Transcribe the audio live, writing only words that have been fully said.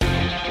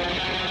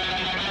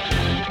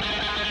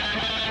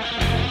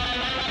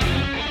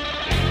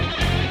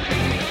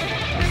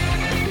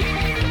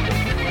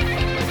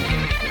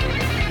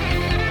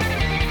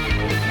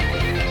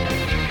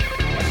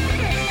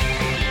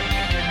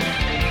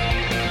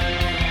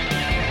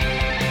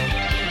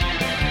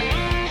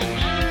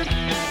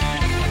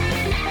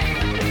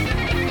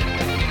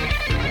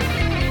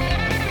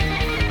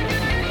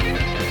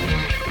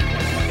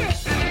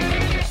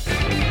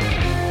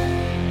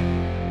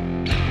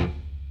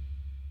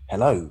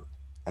Hello,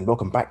 and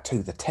welcome back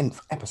to the 10th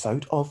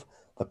episode of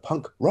the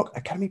Punk Rock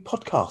Academy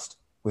podcast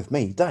with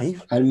me,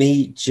 Dave. And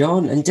me,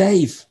 John, and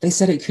Dave. They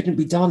said it couldn't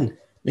be done.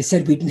 They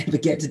said we'd never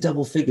get to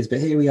double figures,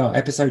 but here we are,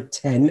 episode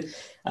 10.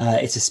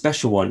 It's a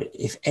special one.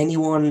 If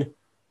anyone's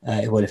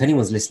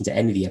listened to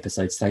any of the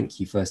episodes, thank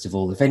you, first of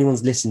all. If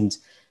anyone's listened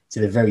to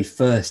the very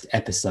first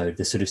episode,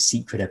 the sort of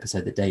secret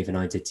episode that Dave and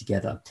I did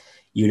together,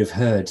 you'd have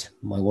heard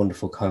my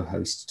wonderful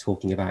co-host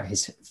talking about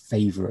his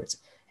favourite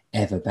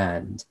ever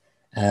band.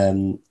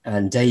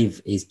 And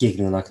Dave is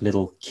giggling like a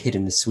little kid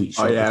in a sweet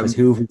shop. Because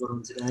who have we got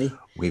on today?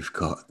 We've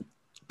got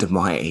the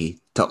mighty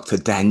Dr.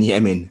 Dan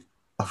Yemin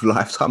of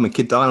Lifetime and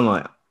Kid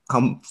Dynamite.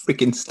 I'm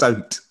freaking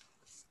stoked.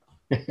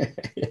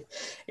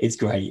 It's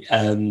great.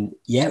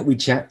 We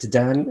chat to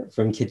Dan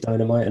from Kid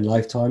Dynamite and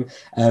Lifetime.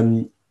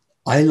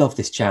 I love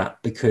this chat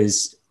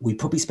because we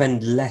probably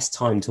spend less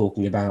time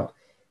talking about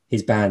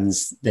his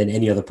bands than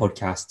any other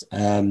podcast,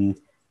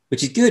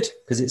 which is good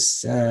because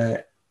it's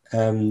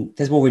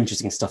there's more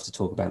interesting stuff to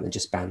talk about than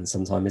just bands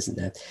sometimes, isn't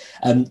there?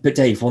 But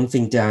Dave, one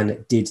thing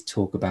Dan did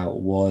talk about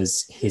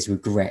was his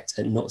regret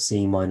at not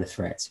seeing Minor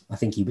Threat. I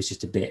think he was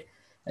just a bit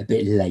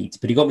late,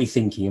 but he got me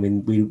thinking. I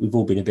mean, we've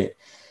all been a bit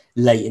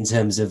late in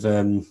terms of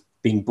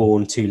being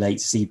born too late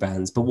to see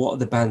bands, but what are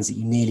the bands that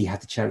you nearly had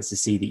the chance to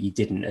see that you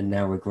didn't and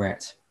now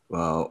regret?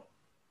 Well,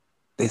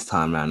 this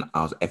time around,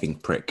 I was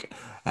effing prick.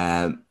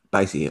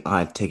 Basically, I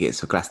had tickets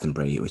for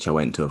Glastonbury, which I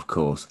went to, of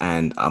course,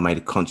 and I made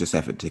a conscious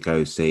effort to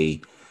go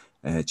see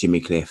Jimmy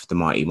Cliff, the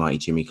mighty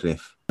Jimmy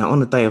Cliff. Now, on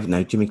the day of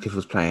Jimmy Cliff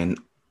was playing,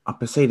 I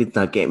proceeded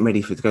getting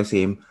ready to go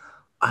see him.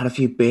 I had a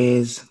few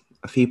beers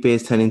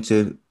turned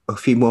into a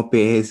few more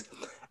beers.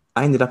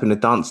 I ended up in a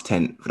dance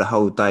tent for the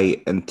whole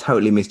day and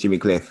totally missed Jimmy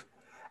Cliff.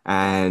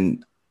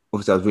 And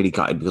obviously I was really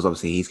gutted because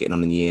obviously he's getting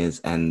on in years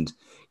and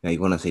you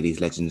want to see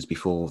these legends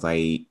before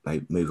they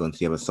move on to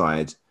the other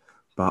side.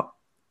 But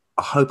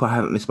I hope I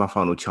haven't missed my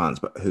final chance,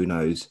 but who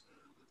knows?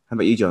 How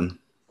about you, John?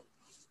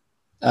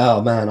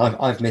 Oh man,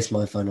 I've missed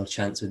my final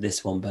chance with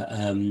this one, but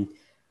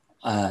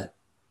I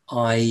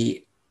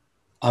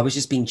was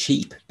just being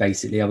cheap,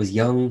 basically. I was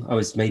young. I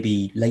was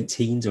maybe late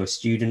teens or a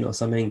student or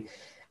something.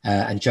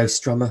 And Joe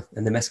Strummer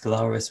and the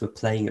Mescalares were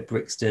playing at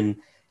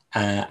Brixton.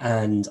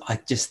 And I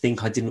just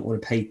think I didn't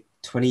want to pay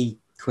 20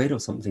 quid or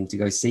something to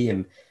go see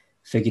him.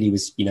 Figured he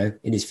was, in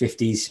his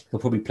 50s. He'll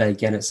probably play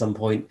again at some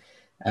point.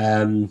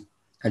 And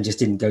just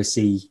didn't go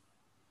see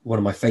one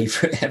of my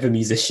favorite ever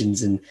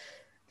musicians and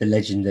the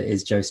legend that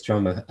is Joe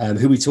Strummer,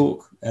 who we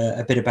talk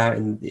a bit about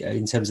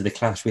in terms of the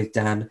clash with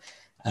Dan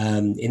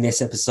in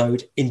this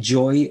episode.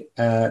 Enjoy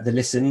the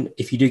listen.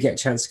 If you do get a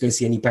chance to go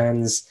see any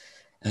bands,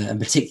 and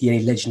particularly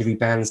any legendary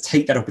bands,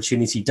 take that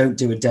opportunity. Don't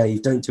do a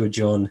Dave, don't do a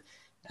John.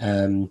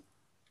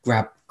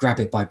 Grab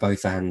it by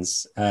both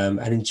hands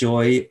and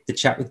enjoy the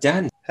chat with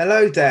Dan.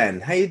 Hello,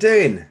 Dan. How you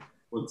doing?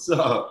 What's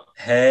up?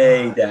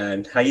 Hey,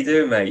 Dan. How you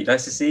doing, mate?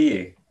 Nice to see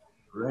you.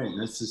 Great.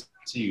 Nice to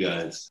see you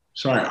guys.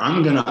 Sorry,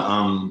 I'm going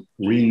to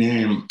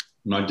rename.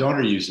 My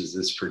daughter uses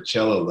this for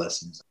cello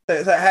lessons.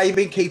 So how you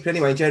been keeping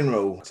anyway in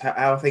general?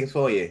 How are things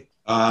for you?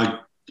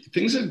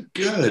 Things are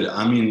good.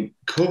 I mean,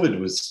 COVID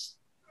was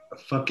a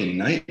fucking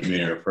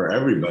nightmare for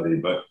everybody,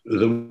 but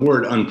the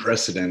word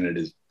unprecedented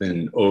has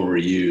been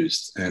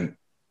overused. And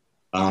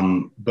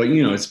but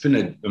it's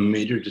been a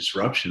major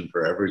disruption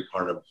for every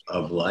part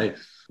of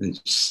life.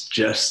 It's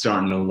just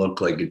starting to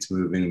look like it's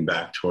moving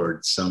back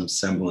towards some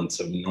semblance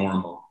of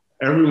normal.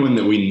 Everyone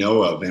that we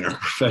know of in our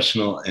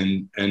professional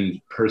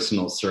and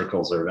personal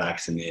circles are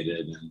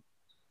vaccinated,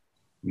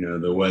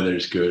 and the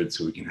weather's good,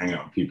 so we can hang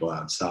out with people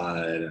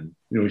outside. And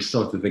we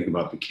still have to think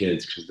about the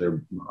kids because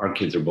our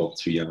kids are both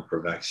too young for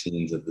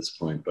vaccines at this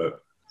point.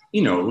 But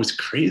it was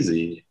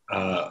crazy.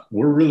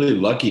 We're really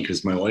lucky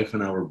because my wife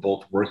and I were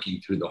both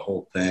working through the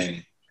whole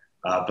thing.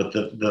 But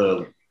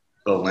the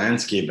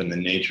landscape and the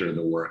nature of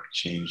the work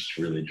changed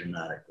really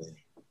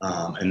dramatically.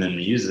 And then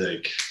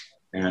music,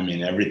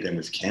 everything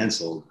was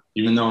canceled.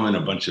 Even though I'm in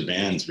a bunch of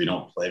bands, we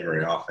don't play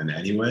very often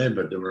anyway,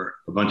 but there were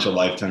a bunch of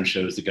Lifetime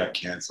shows that got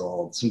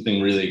canceled.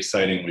 Something really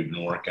exciting we've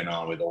been working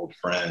on with old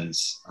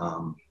friends.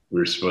 We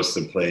were supposed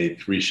to play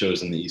 3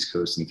 shows on the East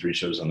Coast and 3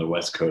 shows on the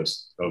West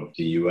Coast of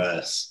the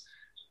US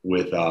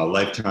with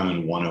Lifetime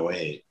and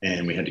 108.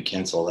 And we had to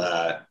cancel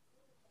that.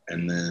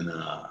 And then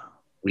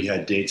we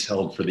had dates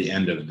held for the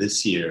end of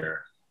this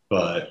year,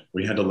 but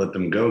we had to let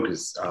them go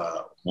because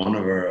one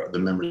of the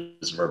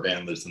members of our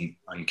band lives in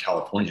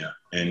California.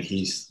 And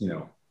he's,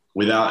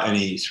 without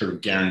any sort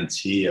of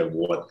guarantee of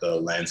what the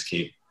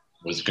landscape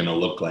was going to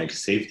look like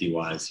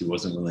safety-wise, he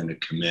wasn't willing to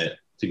commit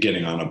to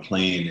getting on a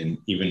plane and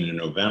even in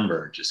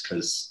November, just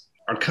because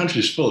our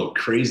country's full of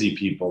crazy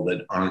people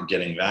that aren't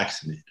getting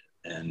vaccinated.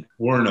 And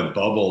we're in a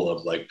bubble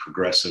of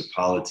progressive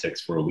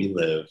politics where we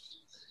live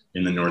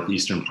in the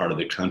northeastern part of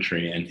the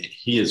country, and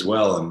he as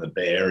well in the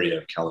Bay Area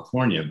of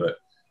California. But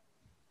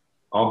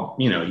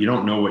you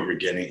don't know what you're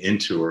getting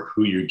into or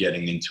who you're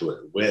getting into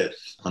it with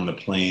on the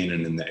plane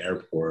and in the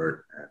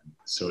airport. And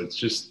so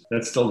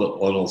that's still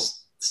a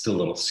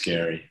little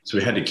scary. So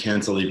we had to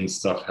cancel even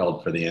stuff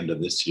held for the end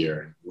of this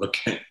year.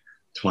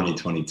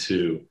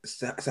 2022.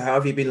 So how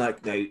have you been, like,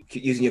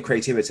 using your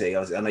creativity?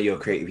 I know you're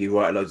creative. You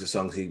write loads of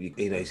songs.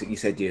 You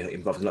said you're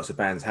involved in lots of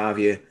bands. How have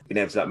you been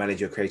able to, like, manage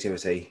your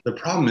creativity? The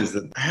problem is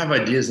that I have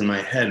ideas in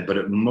my head, but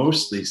it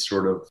mostly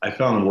sort of, I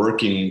found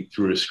working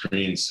through a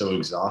screen so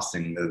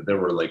exhausting that there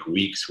were like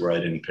weeks where I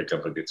didn't pick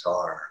up a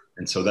guitar.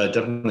 And so that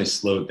definitely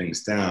slowed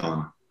things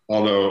down.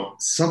 Although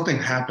something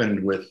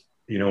happened with,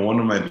 one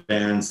of my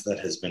bands that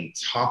has been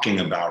talking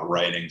about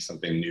writing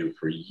something new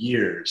for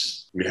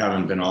years. We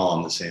haven't been all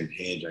on the same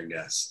page, I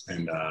guess.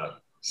 And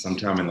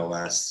sometime in the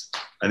last,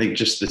 I think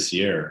just this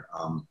year,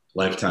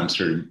 Lifetime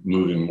started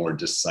moving more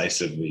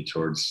decisively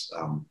towards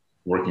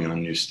working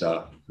on new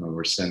stuff.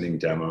 We're sending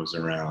demos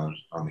around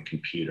on the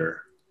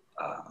computer.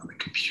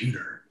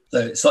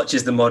 So such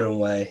is the modern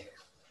way.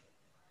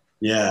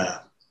 Yeah,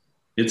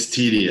 it's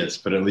tedious,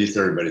 but at least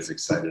everybody's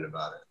excited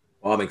about it.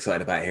 Well, I'm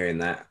excited about hearing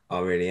that. I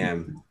really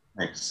am.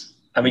 Thanks.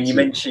 I mean, you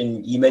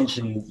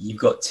mentioned you've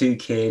got 2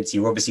 kids.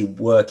 You're obviously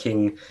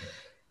working.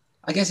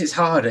 I guess it's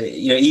hard,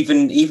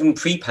 even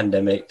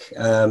pre-pandemic.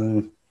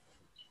 Dave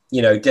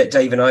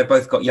and I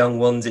both got young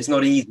ones. It's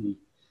not easy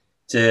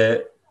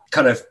to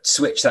kind of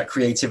switch that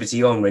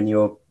creativity on when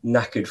you're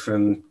knackered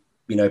from,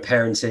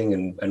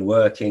 parenting and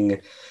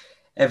working,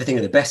 everything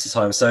at the best of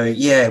times. So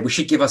yeah, we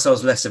should give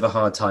ourselves less of a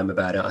hard time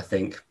about it, I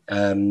think.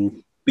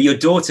 But your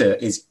daughter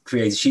is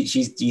creative.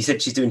 You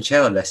said she's doing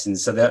cello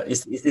lessons. So that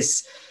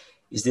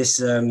is this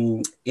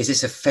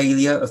a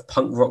failure of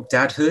punk rock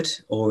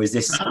dadhood, or is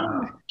this?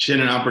 She had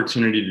an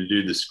opportunity to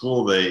do the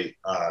school they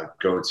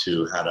go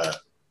to had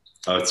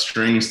a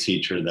strings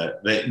teacher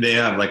that they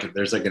have, like,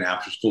 there's like an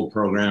after school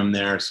program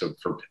there. So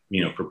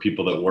for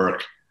people that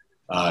work,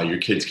 your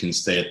kids can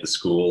stay at the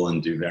school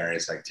and do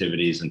various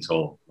activities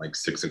until like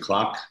 6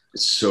 o'clock.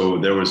 So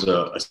there was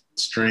a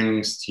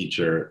strings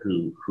teacher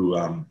who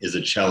is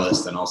a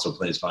cellist and also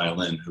plays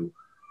violin, who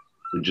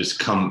would just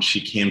come. She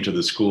came to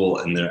the school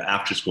and their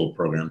after school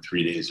program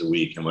 3 days a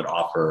week and would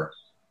offer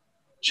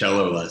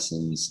cello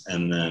lessons.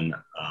 And then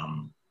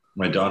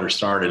my daughter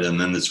started, and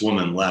then this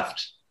woman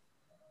left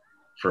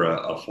for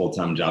a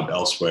full-time job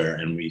elsewhere,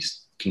 and we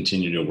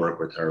continue to work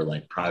with her,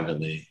 like,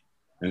 privately.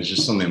 And it's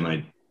just something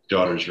my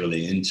daughter's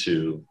really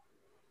into.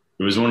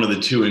 It was one of the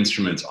 2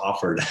 instruments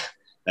offered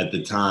at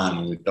the time,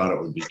 and we thought it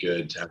would be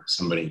good to have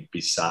somebody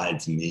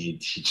besides me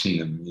teaching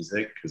them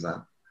music, because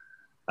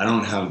I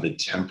don't have the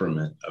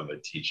temperament of a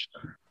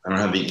teacher. I don't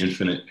have the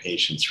infinite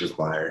patience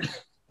required.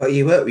 But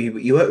you work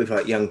with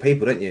like young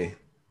people, don't you?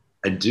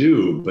 I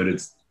do, but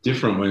it's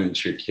different when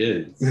it's your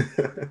kids.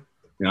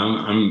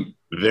 I'm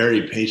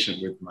very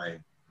patient with my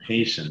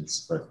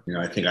patients, but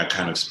I think I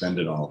kind of spend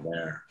it all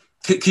there.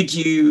 Could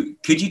you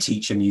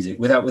teach her music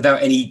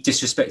without any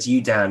disrespect to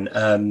you,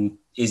 Dan?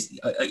 Is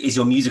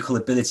your musical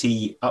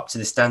ability up to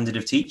the standard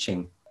of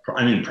teaching?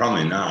 I mean,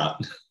 probably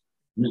not.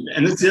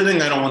 And that's the other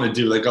thing I don't want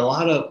to do. Like, a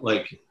lot of,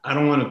 like, I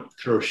don't want to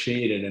throw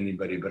shade at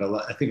anybody, but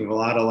I think of a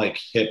lot of like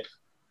hip,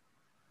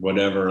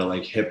 whatever,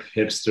 like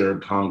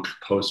hipster punk,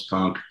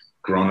 post-punk,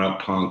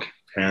 grown-up punk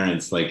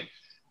parents, like,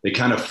 they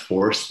kind of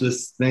force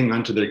this thing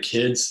onto their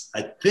kids.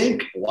 I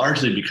think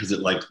largely because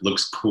it like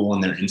looks cool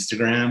on their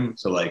Instagram.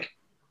 So like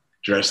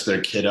dress their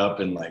kid up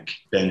in like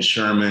Ben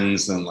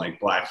Sherman's and like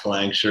Black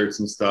Flag shirts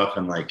and stuff.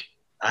 And like,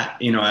 I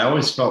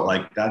always felt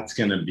like that's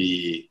going to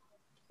be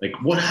like,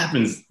 what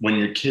happens when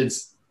your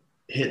kids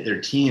hit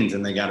their teens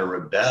and they got to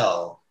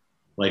rebel?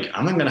 Like,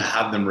 I'm not going to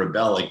have them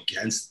rebel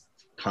against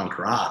punk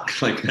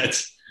rock. Like,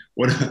 that's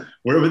where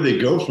would they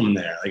go from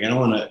there? Like, I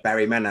don't want to.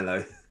 Barry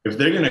Manilow. If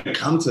they're going to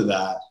come to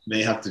that,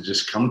 they have to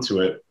just come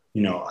to it.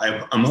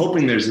 I'm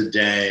hoping there's a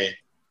day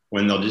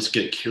when they'll just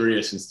get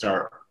curious and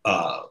start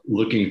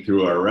looking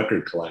through our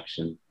record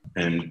collection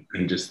and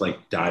just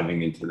like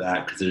diving into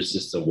that, because there's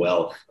just a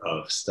wealth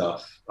of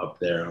stuff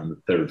up there on the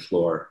 3rd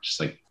floor, just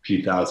like a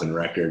few thousand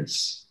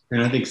records.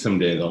 And I think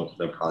someday they'll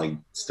probably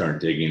start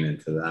digging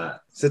into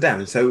that. So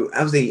Dan,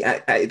 obviously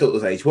at your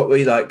daughter's age, what were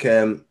you like?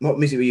 What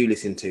music were you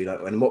listening to, like,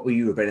 and what were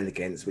you rebelling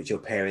against, which your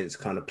parents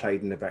kind of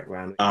played in the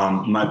background?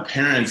 My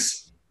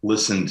parents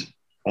listened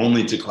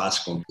only to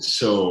classical music.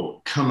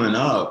 So coming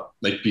up,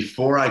 like,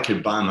 before I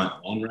could buy my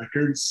own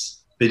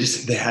records,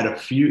 they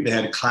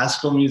had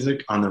classical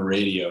music on the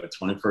radio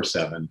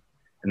 24/7,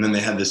 and then they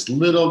had this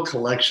little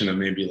collection of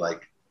maybe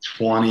like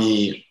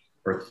 20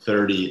 or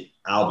 30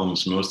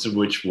 albums, most of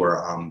which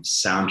were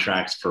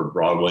soundtracks for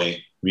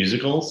Broadway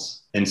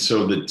musicals. And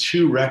so the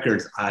 2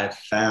 records I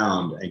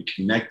found and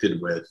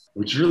connected with,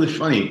 which is really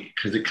funny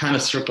because it kind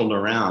of circled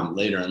around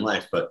later in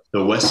life, but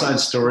the West Side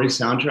Story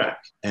soundtrack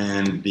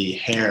and the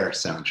Hair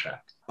soundtrack.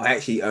 I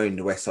actually owned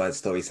the West Side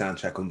Story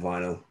soundtrack on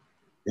vinyl.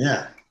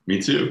 Yeah,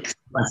 me too.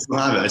 I still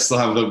have it. I still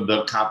have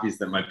the copies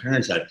that my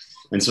parents had.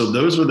 And so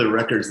those were the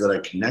records that I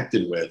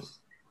connected with.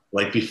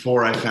 Like,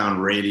 before I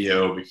found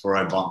radio, before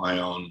I bought my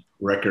own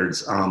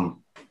records,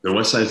 the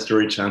West Side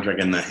Story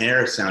soundtrack and the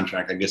Hair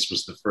soundtrack, I guess,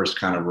 was the first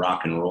kind of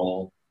rock and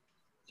roll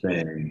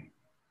thing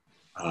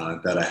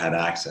that I had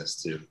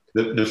access to.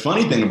 The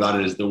funny thing about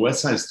it is the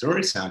West Side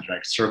Story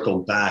soundtrack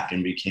circled back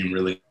and became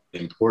really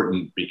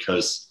important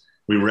because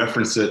we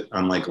reference it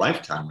on like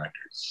Lifetime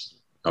records.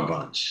 a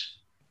bunch.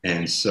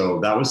 And so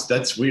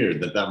that's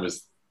weird that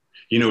was,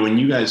 you know, when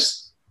you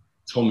guys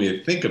told me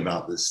to think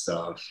about this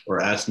stuff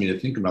or asked me to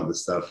think about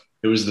this stuff,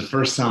 it was the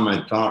first time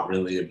I thought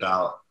really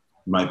about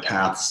my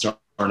path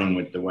starting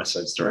with the West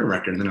Side Story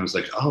record. And then I was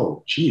like,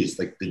 oh, geez,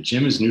 like the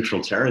Gym is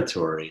Neutral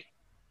Territory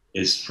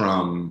is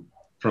from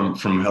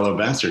Hello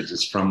Bastards.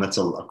 It's from, that's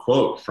a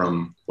quote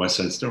from West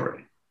Side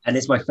Story. And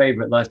it's my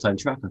favorite Lifetime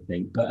track, I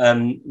think. But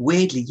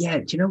weirdly, yeah,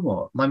 do you know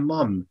what? My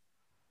mum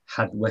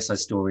had West Side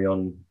Story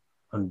on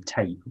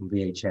tape, on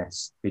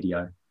VHS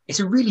video. It's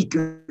a really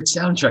good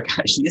soundtrack,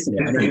 actually, isn't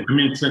it? I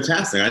mean, it's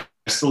fantastic.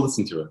 I still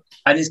listen to it.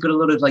 And it's got a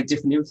lot of like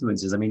different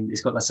influences. I mean,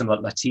 it's got like some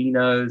like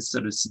Latino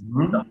sort of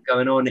stuff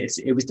going on.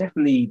 It was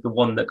definitely the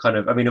one that kind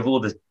of, I mean, of all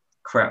the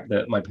crap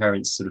that my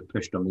parents sort of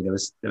pushed on me, there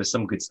was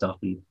some good stuff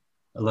and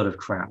a lot of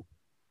crap.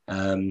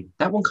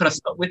 That one kind of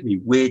stuck with me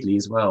weirdly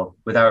as well,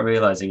 without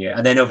realizing it.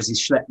 And then obviously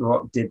Schlepp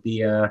Rock did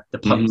the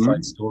Punk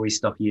Side Story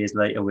stuff years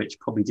later, which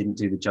probably didn't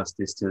do the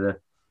justice to the.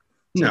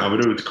 No, but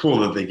it was cool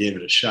that they gave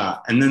it a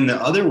shot. And then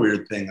the other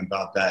weird thing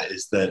about that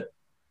is that,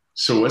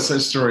 so West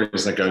Side Story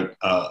is like a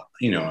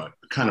you know,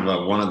 kind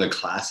of one of the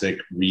classic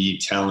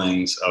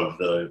retellings of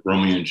the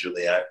Romeo and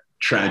Juliet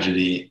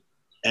tragedy,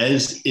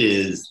 as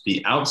is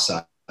The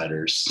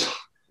Outsiders,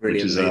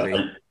 which is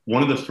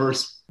one of the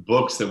first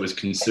books that was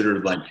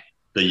considered like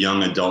the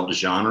young adult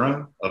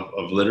genre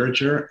of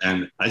literature.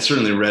 And I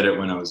certainly read it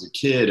when I was a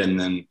kid, and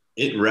then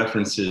it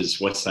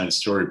references West Side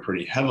Story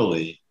pretty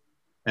heavily.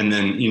 And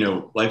then, you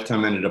know,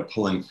 Lifetime ended up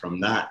pulling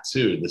from that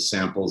too, the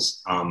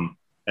samples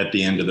at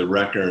the end of the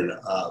record,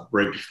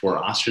 right before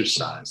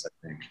Ostracized,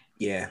 I think.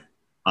 Yeah.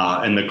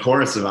 And the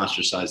chorus of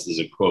Ostracized is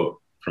a quote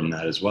from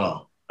that as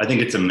well. I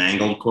think it's a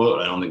mangled quote.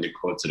 I don't think it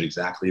quotes it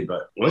exactly,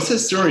 but West Side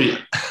Story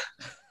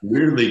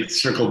weirdly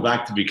circled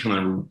back to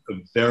become a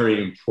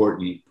very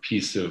important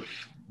piece of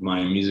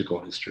my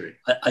musical history.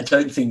 I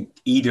don't think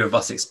either of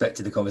us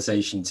expected the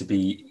conversation to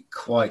be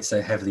quite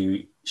so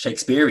heavily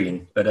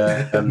Shakespearean, but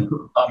I'm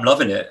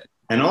loving it.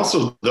 And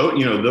also, though,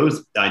 you know,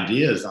 those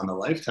ideas on the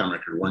Lifetime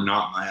record were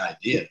not my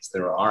ideas; they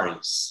were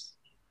Ari's.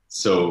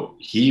 So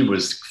he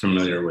was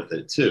familiar with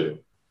it too,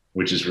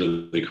 which is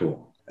really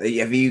cool.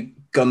 Have you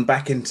gone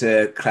back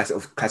into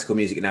classical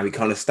music now? We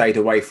kind of stayed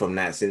away from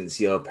that since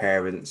your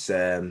parents.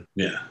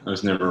 Yeah, I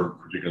was never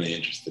particularly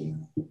interested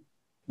in it.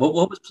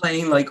 What was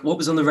playing, like, what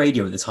was on the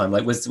radio at the time?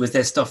 Like, was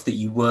there stuff that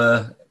you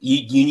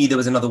knew there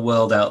was another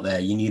world out there?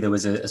 You knew there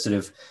was a sort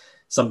of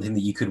something that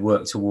you could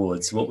work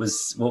towards? What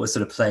was sort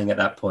of playing at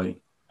that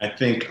point? I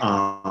think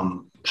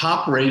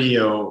pop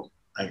radio,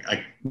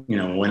 I you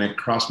know, when it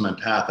crossed my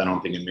path, I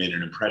don't think it made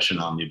an impression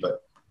on me,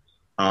 but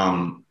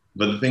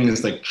the thing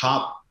is, like,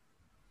 pop,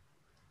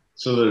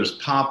 so there's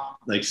pop,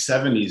 like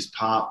 70s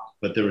pop,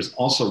 but there was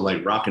also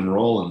like rock and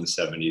roll in the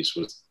 70s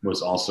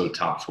was also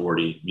top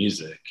 40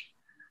 music.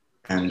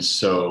 And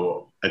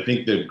so I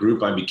think the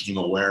group I became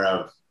aware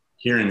of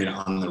hearing it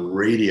on the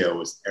radio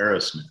was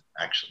Aerosmith,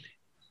 actually.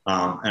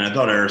 And I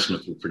thought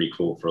Aerosmith was pretty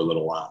cool for a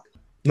little while.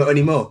 Not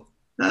anymore.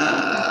 They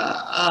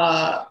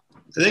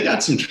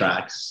got some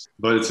tracks,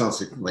 but it's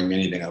not like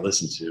anything I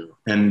listened to.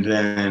 And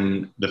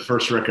then the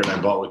first record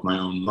I bought with my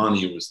own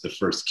money was the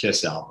first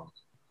Kiss album.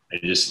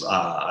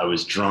 I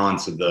was drawn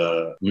to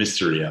the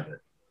mystery of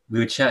it. We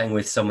were chatting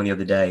with someone the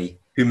other day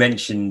who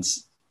mentioned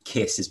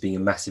Kiss as being a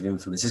massive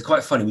influence. It's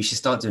quite funny. We should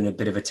start doing a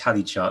bit of a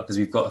tally chart because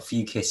we've got a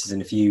few Kisses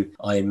and a few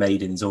Iron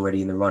Maidens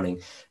already in the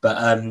running.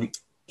 But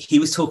he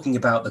was talking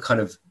about the kind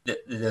of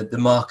the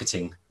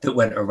marketing that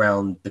went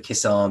around the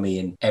Kiss Army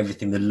and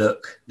everything, the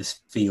look, the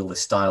feel, the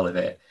style of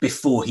it.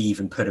 Before he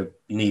even put a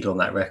needle on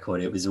that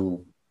record, it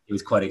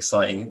was quite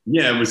exciting.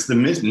 Yeah, it was the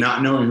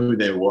not knowing who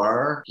they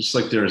were. Just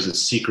like there was a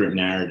secret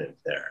narrative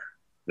there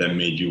that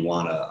made you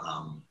want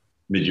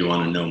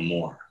to know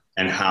more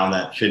and how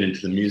that fit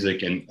into the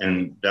music.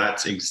 And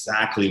that's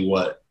exactly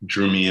what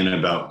drew me in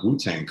about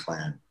Wu-Tang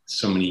Clan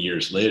so many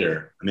years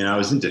later. I mean, I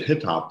was into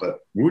hip hop,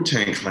 but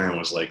Wu-Tang Clan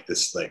was like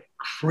this like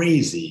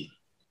crazy,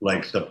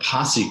 like the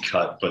posse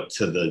cut, but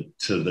to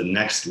the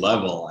next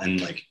level,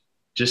 and like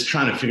just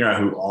trying to figure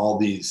out who all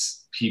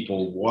these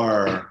people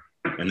were.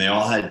 And they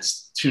all had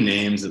two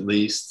names at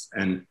least.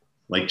 And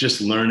like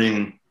just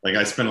learning, like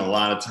I spent a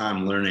lot of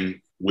time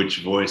learning which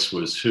voice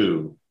was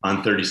who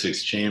on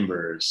 36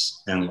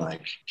 Chambers, and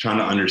like trying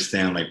to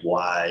understand like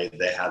why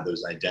they had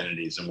those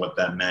identities and what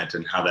that meant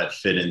and how that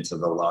fit into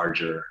the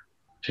larger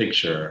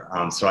picture.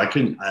 So I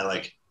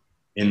like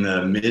in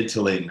the mid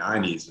to late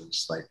 90s, I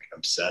was like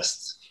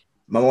obsessed.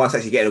 My wife's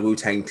actually getting a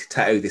Wu-Tang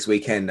tattoo this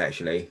weekend,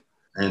 actually.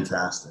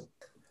 Fantastic.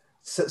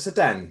 So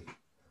Dan,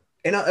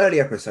 in our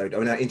early episode,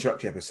 our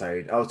introductory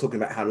episode, I was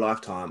talking about how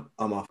Lifetime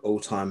are my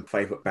all-time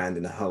favourite band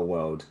in the whole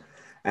world.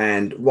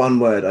 And one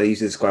word I used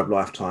to describe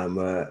Lifetime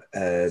were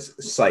as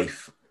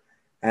safe.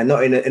 And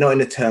not in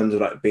the terms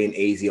of like being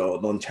easy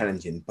or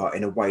non-challenging, but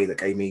in a way that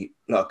gave me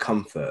a lot of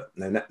comfort,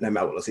 no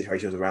matter what the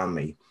situation was around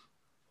me.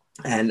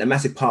 And a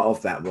massive part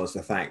of that was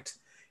the fact,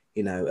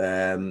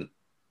 the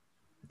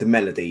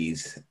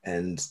melodies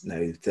and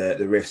the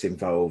riffs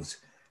involved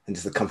and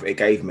just the comfort it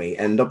gave me.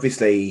 And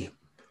obviously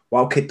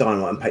while Kid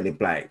Dynamite and Painted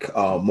Black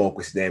are more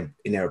aggressive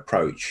in their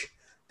approach,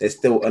 there's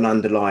still an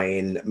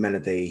underlying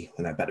melody,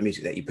 you know, about the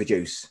music that you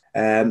produce.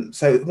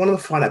 So I want to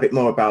find out a bit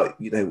more about,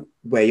 you know,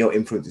 where your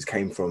influences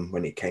came from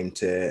when it came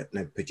to, you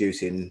know,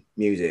 producing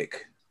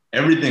music.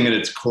 Everything at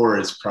its core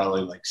is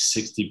probably like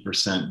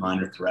 60%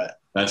 Minor Threat.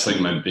 That's like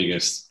my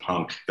biggest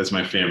punk. That's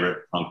my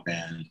favorite punk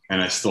band.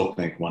 And I still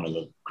think one of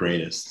the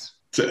greatest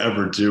to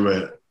ever do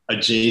it.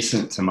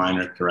 Adjacent to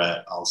Minor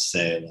Threat, I'll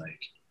say like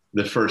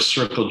the first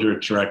Circle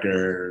Jerks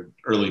record,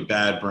 early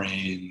Bad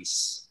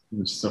Brains,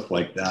 stuff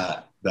like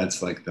that.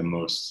 That's like the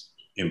most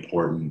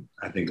important.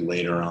 I think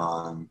later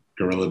on,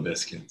 Gorilla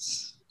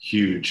Biscuits,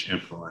 huge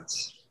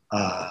influence.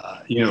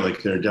 You know,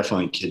 like there are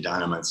definitely Kid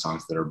Dynamite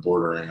songs that are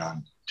bordering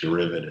on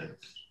derivative.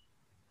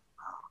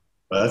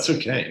 But that's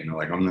okay. You know,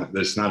 like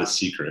that's not a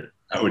secret.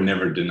 I would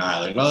never deny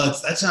like, well,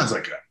 that sounds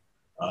like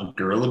a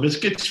Gorilla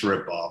Biscuits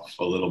ripoff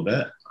a little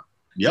bit.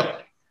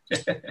 Yep.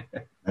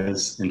 That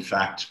is in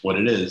fact what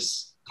it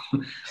is.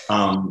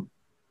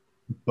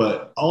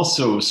 But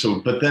also,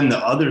 but then the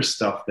other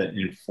stuff that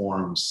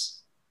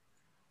informs,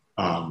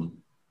 and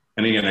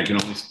again, I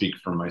can only speak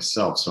for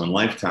myself. So in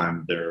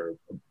Lifetime, there are,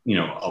 you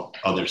know,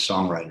 other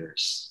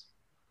songwriters,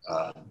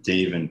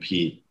 Dave and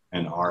Pete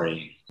and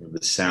Ari.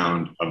 The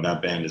sound of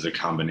that band is a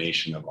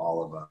combination of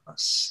all of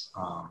us.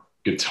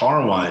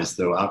 Guitar-wise,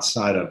 though,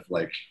 outside of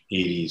like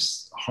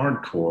 80s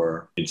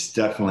hardcore, it's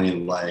definitely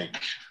like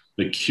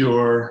The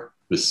Cure,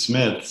 The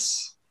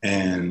Smiths,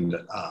 and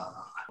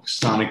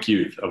Sonic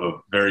Youth of a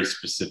very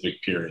specific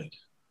period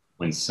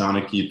when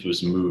Sonic Youth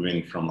was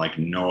moving from like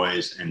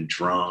noise and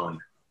drone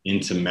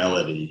into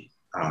melody.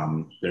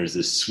 There's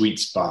this sweet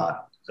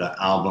spot. The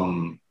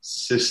album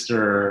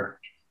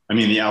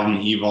the album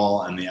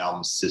Evil and the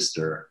album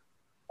Sister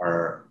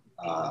are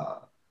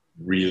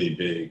really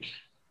big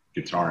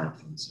guitar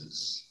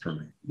influences for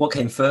me. What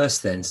came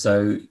first then?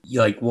 So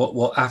like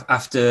what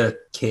after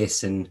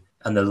Kiss and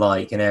the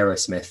like and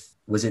Aerosmith?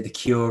 Was it The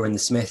Cure and the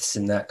Smiths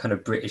and that kind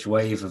of British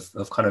wave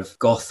of kind of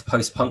goth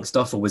post-punk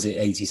stuff, or was it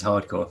 80s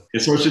hardcore?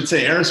 Yeah, so I should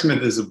say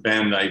Aerosmith is a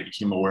band I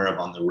became aware of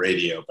on the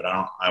radio, but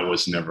I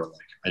was never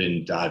like, I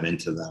didn't dive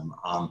into them.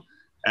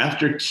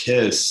 After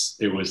Kiss,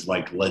 it was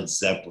like Led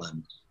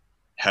Zeppelin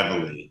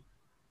heavily.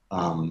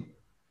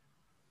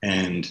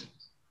 And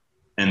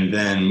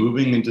then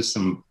moving into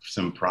some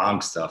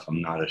prog stuff,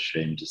 I'm not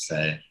ashamed to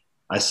say.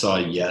 I saw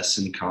Yes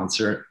in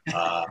concert,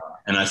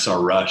 and I saw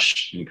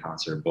Rush in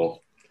concert, both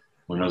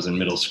when I was in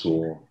middle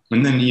school.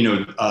 And then, you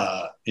know,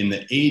 in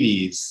the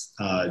 80s,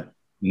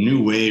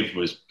 new wave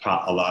was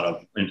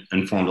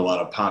informed a lot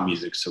of pop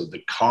music. So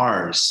the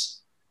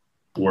Cars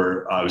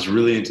I was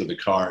really into the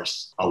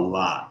Cars a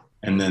lot.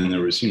 And then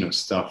there was, you know,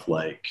 stuff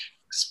like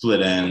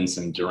Split Enz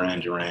and Duran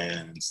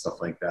Duran and stuff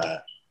like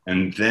that.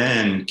 And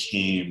then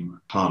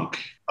came punk.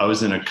 I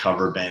was in a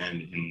cover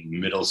band in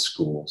middle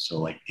school, so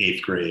like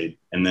 8th grade.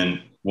 And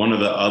then one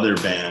of the other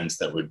bands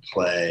that would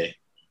play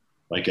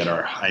like at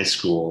our high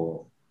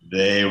school,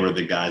 they were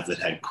the guys that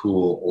had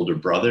cool older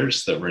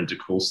brothers that were into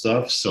cool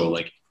stuff. So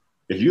like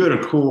if you had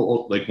a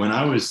cool, like when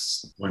I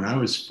was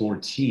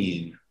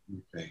 14,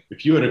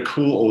 if you had a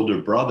cool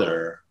older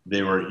brother,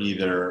 they were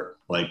either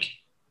like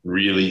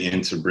really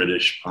into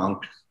British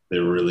punk, they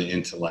were really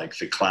into like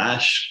The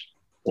Clash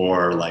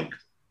or like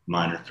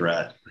Minor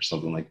Threat or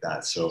something like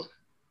that. So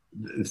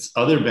this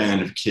other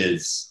band of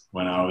kids,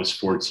 when I was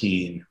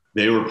 14,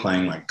 they were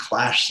playing like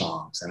Clash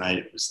songs, and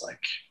I was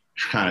like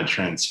kind of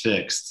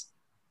transfixed.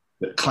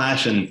 The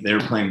Clash, and they were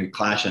playing the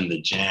Clash and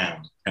the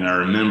Jam, and I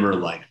remember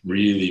like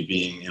really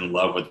being in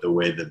love with the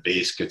way the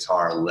bass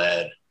guitar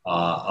led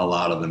a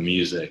lot of the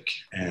music,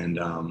 and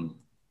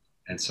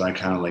so I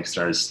kind of like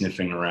started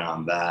sniffing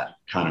around that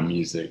kind of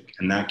music,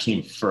 and that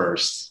came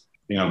first.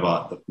 You know, I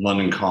bought the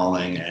London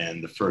Calling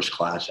and the first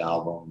Clash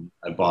album.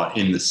 I bought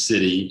In the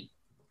City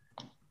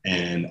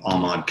and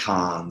Ahmad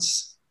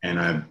Khan's, and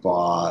I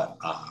bought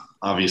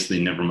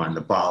obviously Nevermind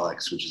the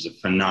Bollocks, which is a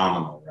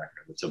phenomenal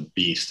record. It's a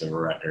beast of a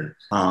record.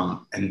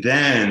 And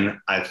then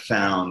I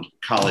found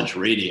college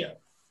radio,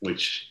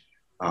 which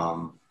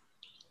I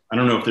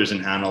don't know if there's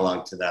an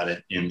analog to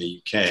that in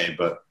the UK,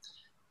 but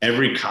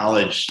every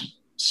college,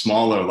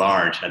 small or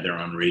large, had their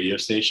own radio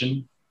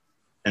station.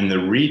 And the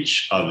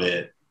reach of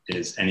it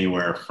is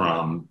anywhere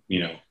from, you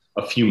know,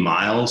 a few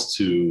miles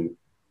to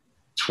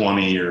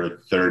 20 or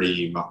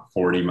 30,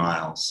 40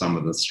 miles, some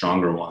of the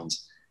stronger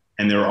ones.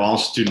 And they were all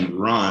student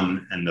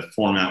run, and the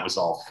format was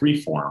all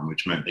free form,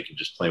 which meant they could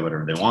just play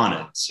whatever they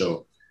wanted.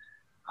 So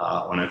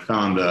when I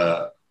found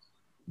the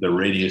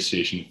radio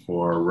station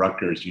for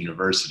Rutgers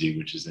University,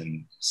 which is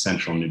in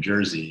central New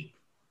Jersey,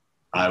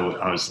 I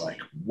was like,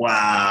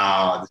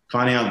 wow.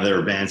 Finding out there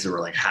were bands that were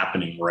like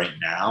happening right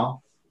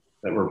now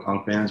that were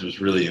punk bands was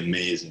really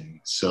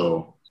amazing.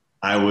 So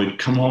I would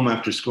come home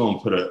after school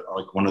and put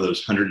one of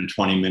those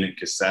 120-minute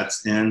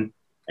cassettes in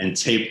and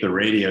tape the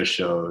radio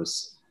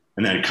shows.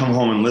 And then I'd come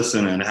home and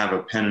listen and have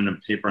a pen and a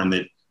paper, and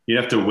you'd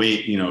have to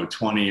wait, you know,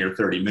 20 or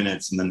 30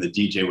 minutes. And then the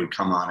DJ would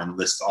come on and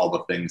list all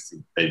the things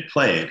they'd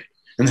played.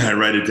 And then I'd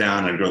write it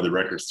down. I'd go to the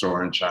record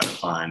store and try to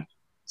find.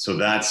 So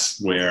that's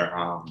where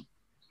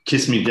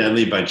Kiss Me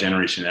Deadly by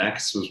Generation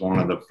X was one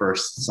of the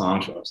first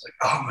songs where I was like,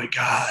 oh my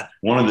God.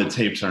 One of the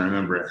tapes I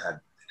remember it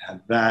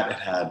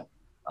had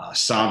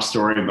Sob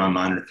Story by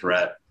Minor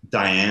Threat,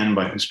 Diane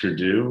by Husker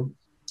Du,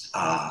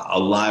 a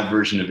live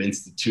version of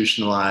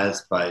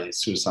Institutionalized by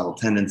Suicidal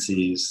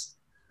Tendencies.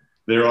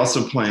 They're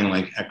also playing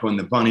like Echo and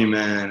the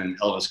Bunnymen and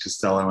Elvis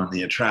Costello and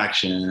the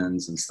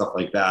Attractions and stuff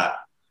like that.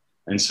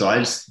 And so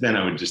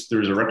there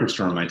was a record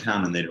store in my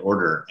town and they'd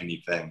order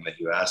anything that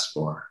you asked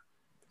for,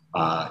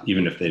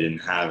 even if they didn't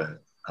have it.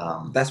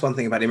 That's one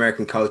thing about the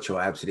American culture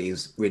I absolutely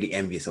was really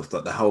envious of,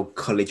 like the whole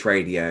college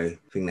radio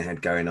thing they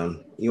had going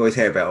on. You always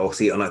hear about or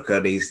see it on like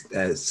these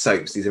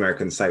soaps, these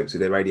American soaps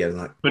with their radio.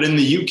 Like, but in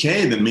the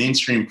UK, the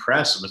mainstream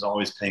press was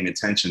always paying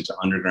attention to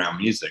underground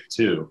music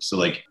too. So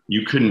like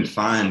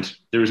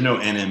there was no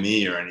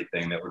NME or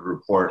anything that would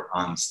report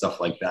on stuff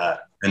like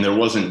that. And there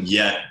wasn't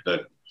yet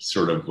the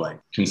sort of like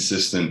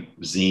consistent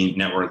zine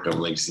network of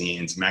like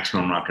zines.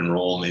 Maximum Rock and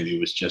Roll maybe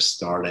was just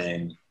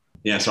starting.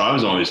 Yeah, so I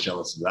was always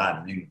jealous of that.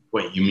 I mean,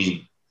 wait, you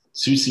mean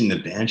Siouxsie and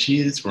the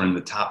Banshees were in the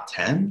top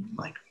 10?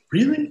 Like,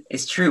 really?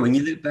 It's true. When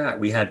you look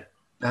back, we had,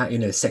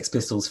 Sex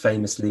Pistols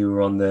famously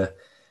were on the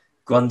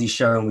Grundy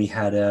show, and we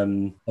had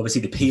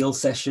obviously the Peel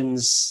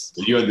sessions.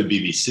 You had the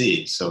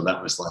BBC, so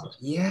that was like,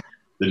 yeah,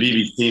 the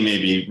BBC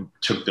maybe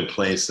took the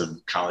place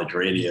of college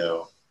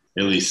radio,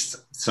 at least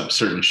some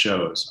certain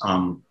shows.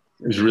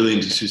 It was really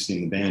into Siouxsie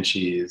and the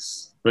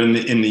Banshees, but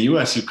in the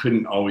US, you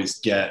couldn't always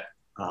get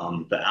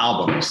the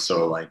albums.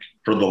 So like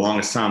for the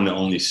longest time, the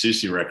only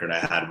Siouxsie record I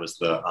had was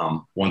the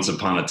Once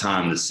Upon a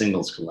Time, the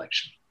singles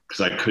collection, because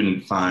I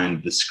couldn't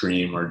find the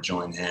Scream or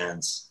Join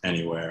Hands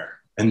anywhere.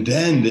 And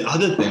then the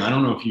other thing, I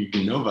don't know if you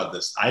know about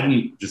this, I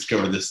didn't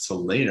discover this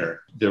till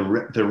later. The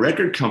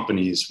record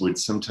companies would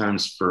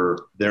sometimes,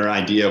 for their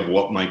idea of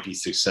what might be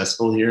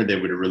successful here, they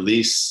would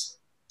release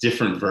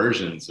different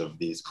versions of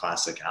these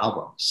classic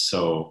albums.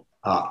 So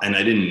and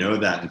I didn't know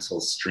that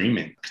until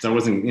streaming, because I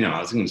wasn't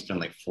going to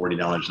spend like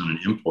 $40 on an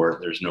import.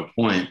 There's no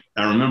point.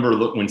 I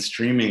remember when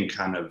streaming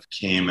kind of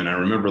came, and I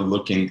remember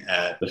looking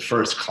at the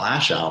first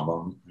Clash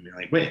album and being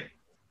like, wait,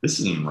 this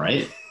isn't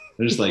right.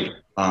 There's like,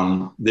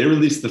 they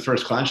released the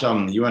first Clash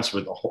album in the US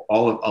with a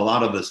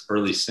lot of this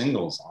early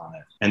singles on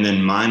it, and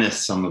then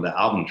minus some of the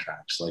album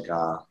tracks, like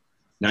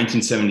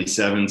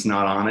 1977's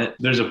not on it.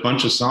 There's a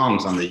bunch of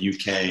songs on the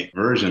UK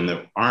version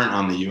that aren't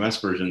on the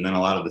US version, then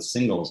a lot of the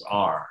singles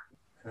are.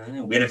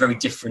 We had a very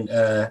different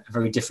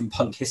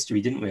punk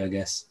history, didn't we? I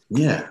guess.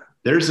 Yeah,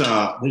 there's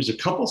a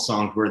couple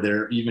songs where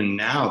they're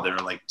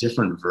like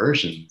different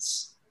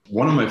versions.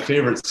 One of my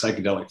favorite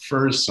Psychedelic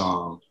Furs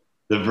song,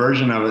 the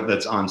version of it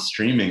that's on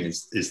streaming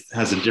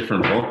has a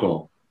different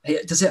vocal.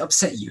 Hey, does it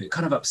upset you? It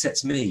kind of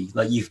upsets me.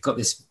 Like you've got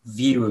this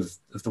view of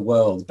the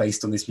world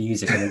based on this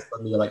music, and then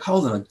suddenly you're like,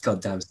 hold on a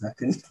goddamn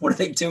second, what are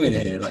they doing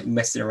here? Like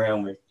messing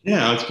around with.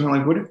 Yeah, it's kind of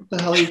like, what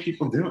the hell are you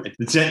people doing?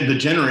 The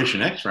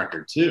Generation X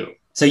record too.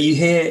 So you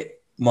hear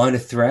Minor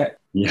Threat.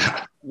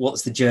 Yeah.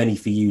 What's the journey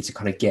for you to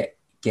kind of get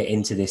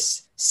into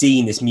this,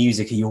 seeing this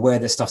music? Are you aware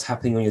that stuff's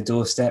happening on your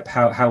doorstep?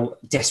 How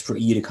desperate are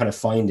you to kind of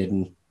find it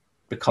and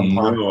become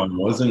part of it? No, I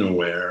wasn't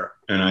aware.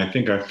 And I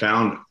think I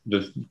found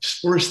the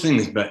worst thing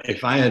is that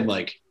if I had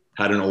like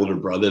had an older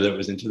brother that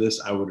was into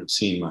this, I would have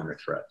seen Minor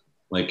Threat.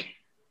 Like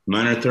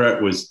Minor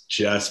Threat was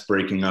just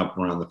breaking up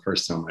around the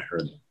first time I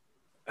heard them.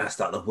 That's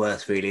like the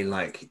worst feeling.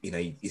 Like,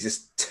 it's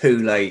just too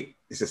late.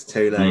 It's just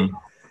too late. Mm.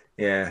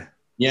 Yeah.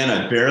 Yeah,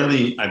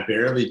 and I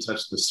barely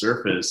touched the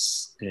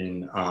surface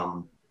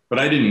but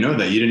I didn't know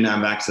that. You didn't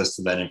have access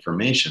to that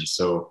information.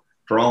 So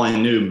for all I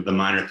knew, the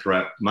Minor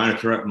Threat might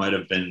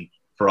have been,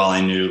 for all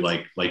I knew,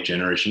 like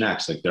Generation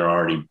X, like they're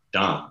already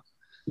done.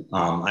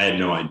 I had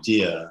no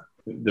idea.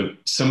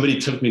 Somebody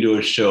took me to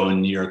a show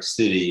in New York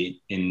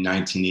City in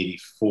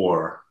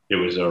 1984. It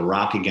was a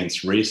Rock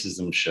Against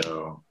Racism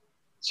show.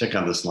 Check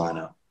out this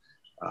lineup.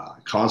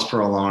 Cause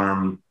for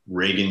Alarm,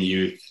 Reagan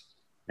Youth,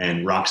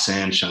 and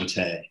Roxanne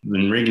Shante.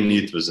 And Reagan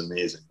Youth was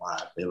amazing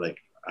live.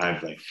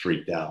 I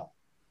freaked out.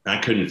 I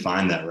couldn't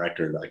find that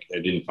record. Like I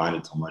didn't find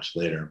it till much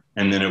later.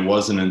 And then it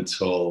wasn't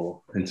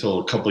until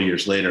a couple of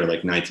years later,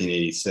 like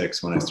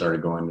 1986, when I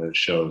started going to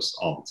shows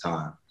all the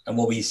time. And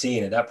what were you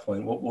seeing at that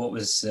point? What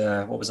was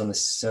on the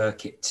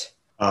circuit?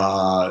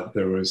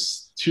 There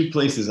was two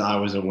places I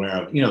was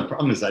aware of. The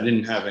problem is I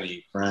didn't have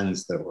any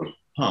friends that were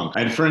punk.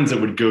 I had friends that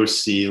would go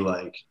see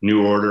like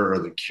New Order or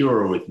The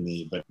Cure with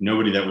me, but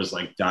nobody that was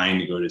like dying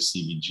to go to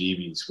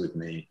CBGB's with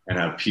me and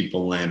have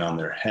people land on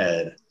their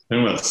head.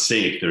 Talking about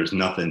safe, there's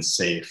nothing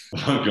safe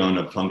about going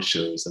to punk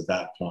shows at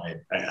that point.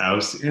 I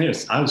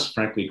was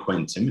frankly quite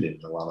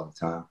intimidated a lot of the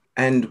time.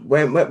 And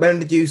when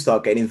did you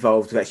start getting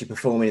involved with actually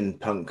performing in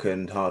punk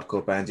and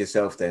hardcore bands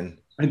yourself then?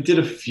 I did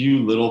a few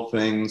little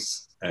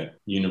things at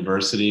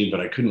university, but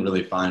I couldn't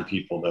really find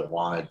people that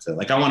wanted to,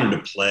 I wanted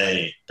to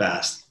play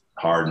fast,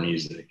 hard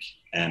music.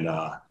 And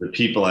the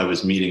people I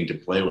was meeting to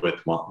play with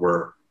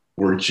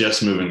were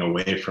just moving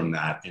away from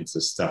that into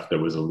stuff that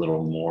was a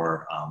little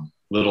more,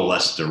 little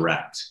less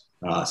direct.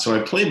 So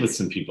I played with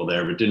some people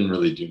there, but didn't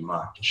really do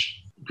much.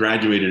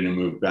 Graduated and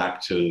moved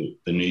back to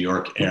the New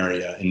York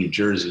area in New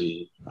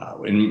Jersey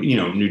And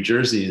New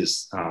Jersey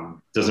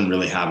doesn't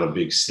really have a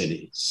big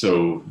city.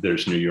 So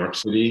there's New York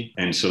City.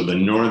 And so the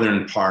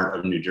northern part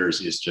of New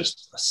Jersey is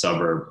just a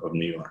suburb of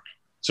New York.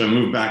 So I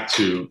moved back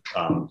to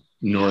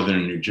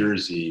northern New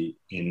Jersey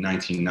in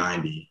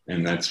 1990.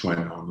 And that's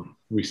when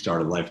we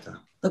started Lifetime.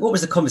 Like, what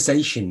was the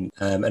conversation?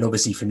 And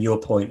obviously from your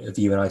point of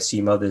view, and I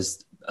assume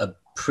others, a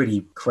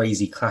pretty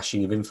crazy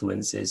clashing of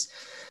influences.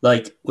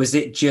 Like, was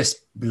it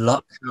just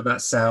luck how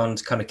that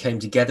sound kind of came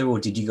together, or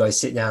did you guys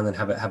sit down and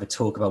have a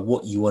talk about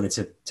what you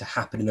wanted to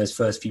happen in those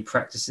first few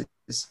practices?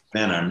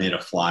 Then I made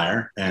a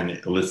flyer and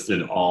it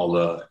listed all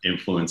the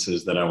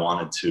influences that I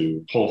wanted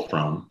to pull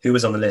from. Who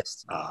was on the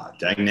list?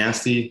 Dag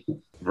Nasty,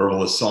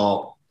 Verbal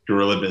Assault,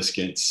 Gorilla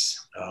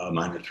Biscuits,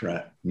 Minor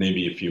Threat,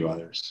 maybe a few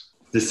others.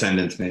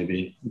 Descendants,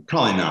 maybe.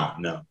 Probably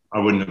not. No, I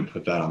wouldn't have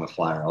put that on the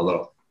flyer.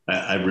 Although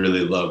I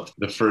really loved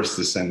the first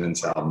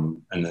Descendants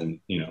album, and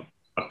then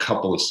a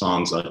couple of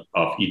songs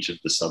off each of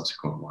the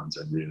subsequent ones.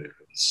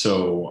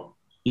 So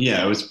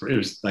yeah, it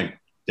was like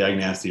Dag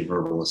Nasty,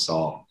 Verbal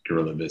Assault,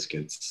 Gorilla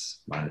Biscuits,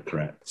 Minor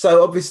Threat.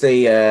 So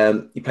obviously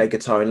you played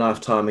guitar in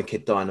Lifetime and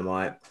Kid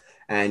Dynamite,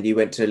 and you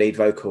went to lead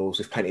vocals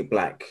with Paint It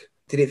Black.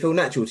 Did it feel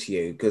natural to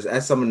you? Because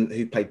as someone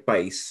who played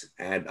bass,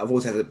 and I've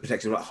always had the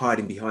protection of like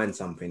hiding behind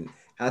something,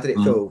 how did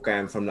it feel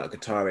going from like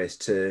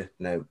guitarist to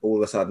all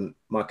of a sudden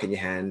mic in your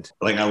hand?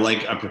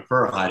 I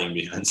prefer hiding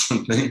behind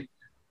something.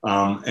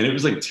 And it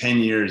was like 10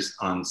 years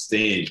on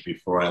stage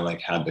before I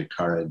had the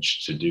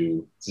courage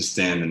to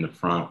stand in the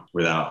front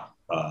without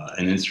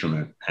an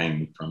instrument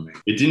hanging from me.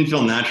 It didn't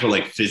feel natural,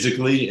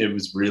 physically. It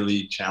was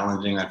really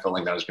challenging. I felt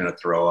like I was going to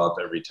throw up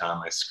every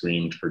time I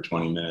screamed for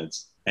 20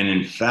 minutes. And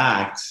in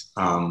fact,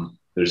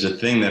 there's a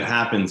thing that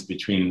happens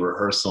between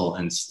rehearsal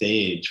and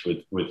stage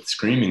with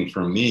screaming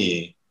for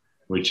me,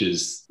 which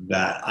is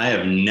that I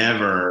have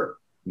never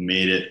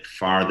made it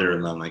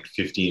farther than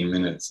 15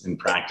 minutes in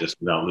practice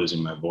without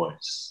losing my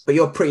voice. But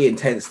you're pretty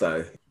intense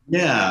though.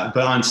 Yeah,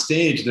 but on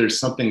stage, there's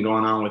something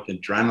going on with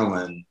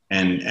adrenaline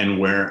and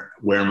where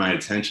my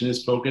attention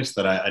is focused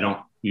that I don't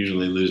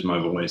usually lose my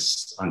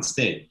voice on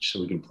stage.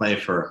 So we can play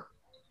for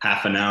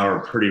half an hour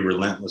pretty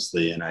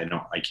relentlessly and I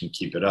can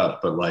keep it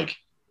up. But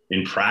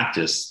in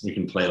practice, we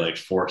can play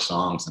 4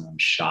 songs and I'm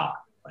shot.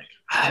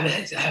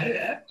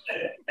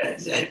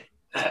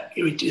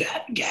 You would do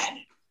that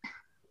again.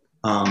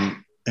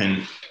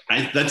 And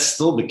that's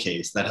still the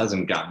case. That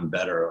hasn't gotten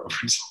better over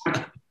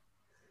time.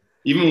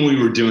 Even when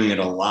we were doing it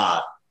a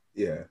lot.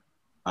 Yeah.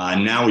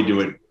 Now we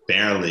do it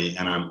barely,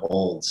 and I'm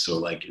old,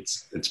 so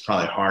it's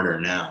probably harder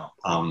now.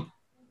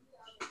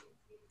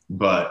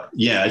 But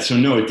yeah, so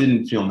no, it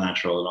didn't feel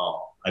natural at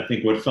all. I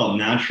think what felt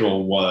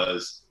natural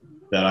was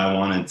that I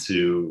wanted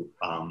to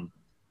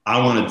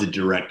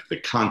direct the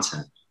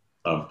content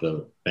of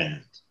the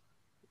band.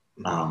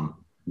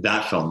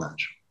 That felt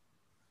natural.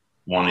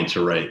 Wanting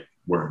to write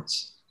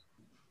words.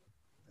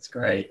 That's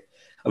great.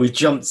 We've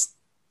jumped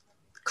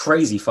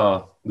crazy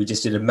far. We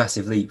just did a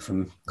massive leap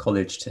from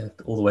college to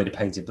all the way to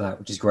Paint It Black,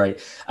 which is great.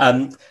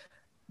 I'm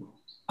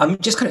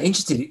just kind of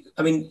interested.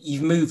 I mean,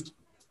 you've moved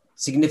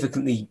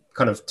significantly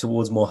kind of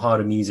towards more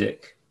harder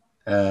music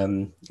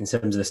in terms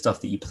of the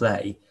stuff that you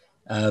play,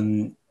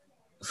 from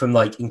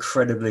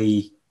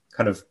incredibly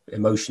kind of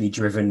emotionally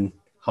driven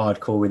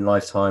hardcore in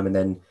Lifetime, and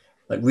then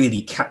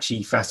really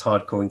catchy fast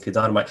hardcore in Kid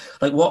Dynamite.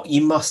 What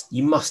you must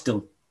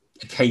still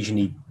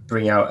occasionally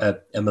bring out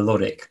a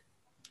melodic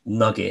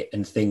nugget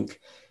and think,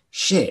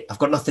 shit, I've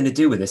got nothing to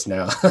do with this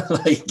now.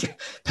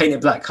 Paint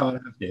It Black can't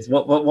have this.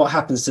 What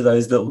happens to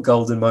those little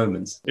golden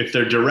moments? If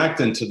they're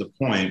direct and to the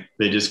point,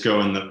 they just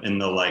go in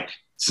the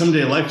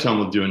someday Lifetime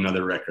will do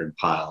another record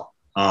pile.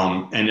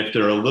 And if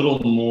they're a little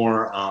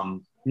more,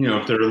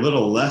 if they're a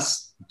little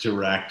less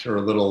direct or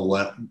a little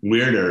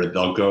weirder,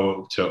 they'll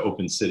go to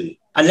Open City.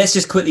 And let's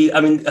just quickly,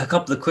 a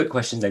couple of quick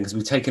questions then, because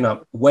we've taken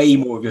up way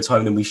more of your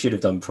time than we should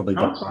have done probably.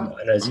 I'm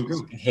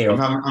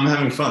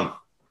having fun.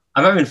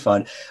 I'm having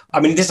fun.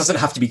 This doesn't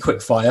have to be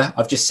quick fire.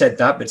 I've just said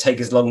that, but take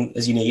as long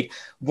as you need.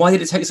 Why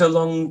did it take so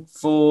long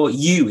for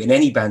you in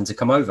any band to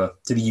come over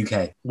to the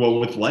UK? Well,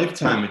 with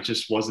Lifetime, it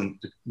just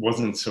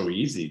wasn't so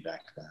easy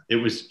back then. It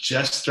was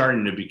just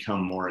starting to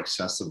become more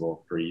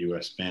accessible for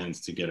US bands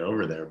to get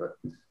over there. But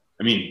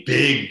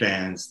big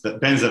bands, the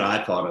bands that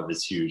I thought of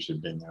as huge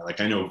have been there.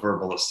 I know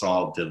Verbal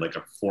Assault did a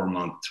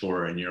 4-month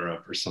tour in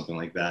Europe or something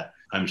like that.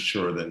 I'm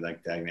sure that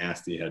Dag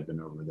Nasty had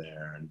been over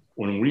there. And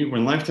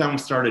when Lifetime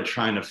started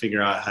trying to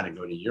figure out how to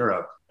go to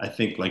Europe, I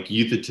think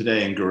Youth of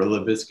Today and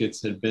Gorilla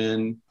Biscuits had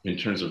been, in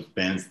terms of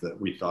bands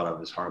that we thought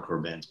of as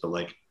hardcore bands, but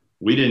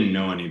we didn't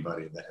know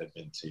anybody that had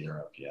been to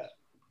Europe yet.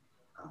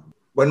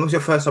 When was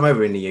your first time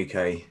over in the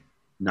UK?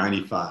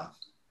 95.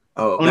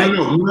 No,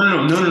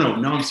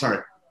 I'm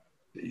sorry.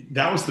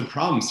 That was the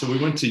problem. So we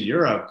went to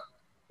Europe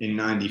in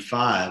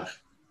 95,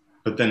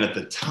 but then at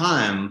the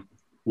time,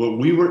 I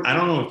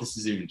don't know if this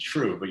is even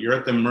true, but you're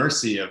at the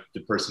mercy of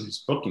the person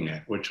who's booking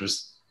it, which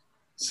was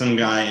some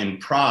guy in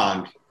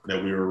Prague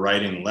that we were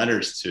writing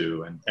letters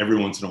to, and every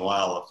once in a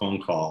while a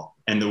phone call.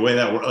 And the way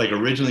that worked,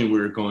 originally we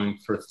were going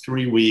for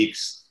 3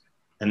 weeks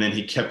And then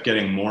he kept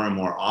getting more and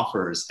more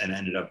offers and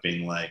ended up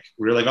being like,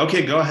 we were like,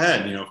 okay, go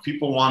ahead. You know, if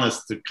people want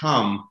us to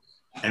come.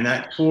 And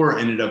that tour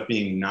ended up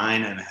being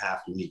 9.5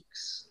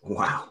 weeks.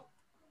 Wow.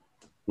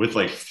 With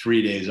like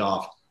 3 days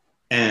off.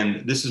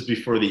 And this is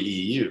before the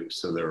EU.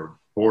 So there were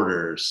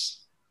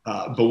borders.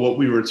 But what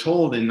we were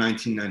told in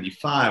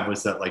 1995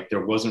 was that like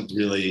there wasn't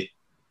really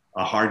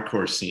a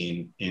hardcore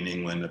scene in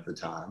England at the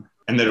time.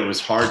 And that it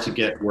was hard to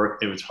get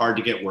work. It was hard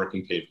to get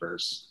working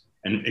papers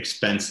and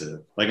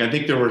expensive. Like I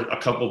think there were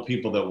a couple of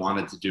people that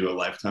wanted to do a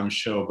Lifetime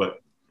show, but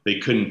they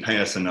couldn't pay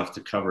us enough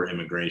to cover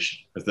immigration.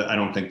 Because I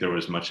don't think there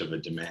was much of a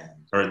demand,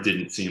 or it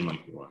didn't seem like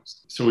it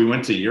was. So we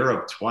went to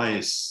Europe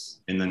twice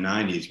in the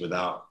 90s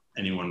without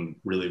anyone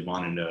really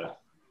wanting to,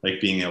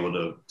 like being able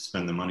to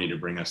spend the money to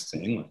bring us to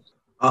England.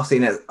 I've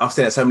seen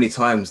it so many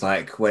times,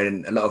 like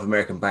when a lot of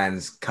American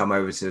bands come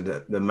over to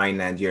the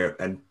mainland Europe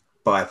and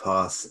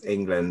bypass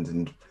England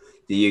and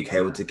the UK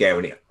altogether,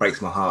 and it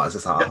breaks my heart. It's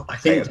just like, I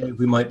think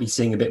we might be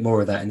seeing a bit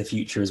more of that in the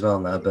future as well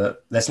now,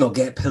 but let's not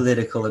get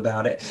political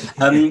about it.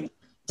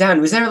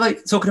 Dan, was there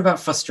like, talking about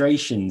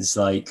frustrations,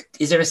 like,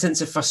 is there a sense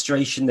of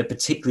frustration that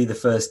particularly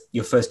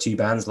your first two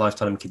bands,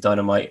 Lifetime and Kid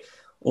Dynamite,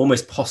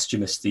 almost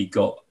posthumously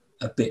got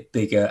a bit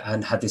bigger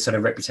and had this sort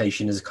of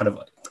reputation as kind of,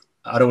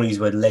 I don't want to use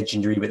the word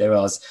legendary, but there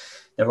are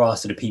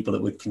sort of people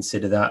that would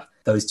consider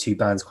those two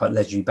bands quite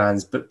legendary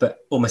bands, but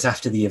almost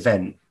after the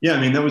event. Yeah,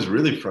 I mean, that was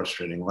really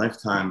frustrating.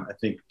 Lifetime, I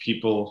think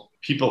people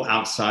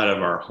outside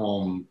of our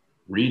home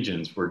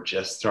regions were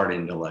just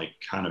starting to like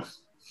kind of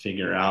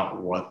figure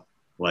out what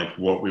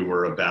we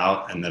were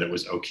about and that it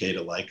was okay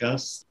to like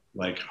us.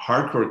 Like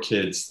hardcore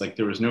kids, like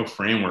there was no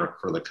framework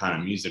for the kind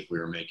of music we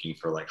were making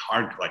for like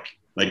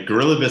like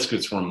Gorilla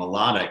Biscuits were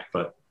melodic,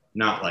 but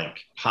not like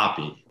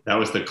poppy. That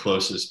was the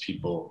closest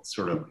people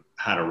sort of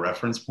had a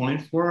reference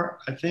point for,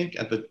 I think,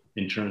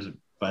 in terms of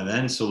by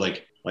then. So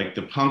like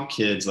the punk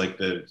kids, like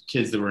the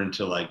kids that were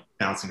into like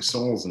Bouncing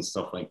Souls and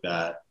stuff like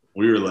that,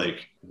 we were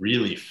like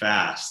really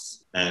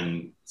fast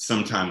and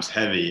sometimes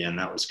heavy, and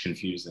that was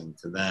confusing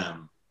to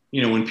them.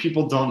 You know, when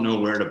people don't know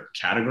where to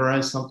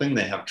categorize something,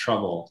 they have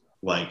trouble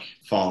like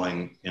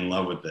falling in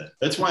love with it.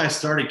 That's why I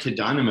started Kid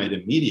Dynamite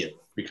immediately,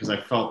 because I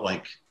felt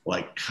like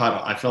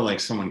I felt like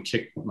someone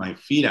kicked my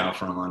feet out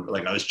from under.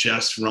 Like I was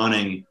just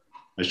running.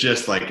 I was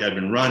just like, I'd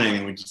been running,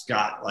 and we just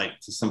got like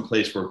to some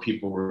place where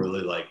people were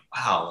really like,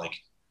 wow, like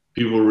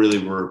people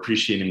really were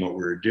appreciating what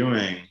we were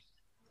doing.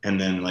 And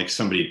then like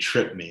somebody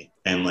tripped me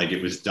and like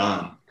it was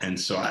done. And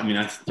so, I mean,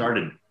 I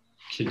started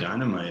Kid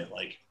Dynamite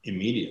like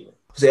immediately.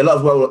 So a lot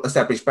of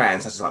well-established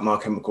bands, such as like My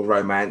Chemical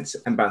Romance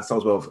and bands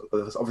as well, have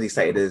obviously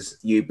stated as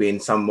you being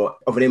somewhat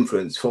of an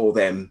influence for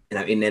them, you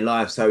know, in their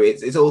lives. So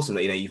it's awesome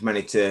that, you know, you've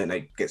managed to, you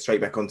know, get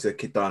straight back onto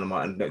Kid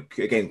Dynamite and, you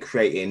know, again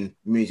creating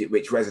music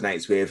which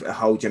resonates with a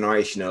whole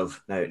generation of,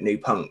 you know, new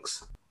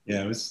punks.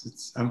 Yeah,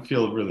 I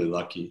feel really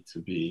lucky to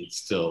be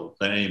still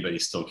that anybody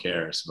still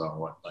cares about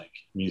what like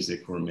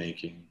music we're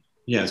making.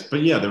 Yes,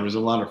 but yeah, there was a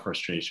lot of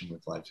frustration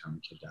with Lifetime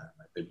and Kid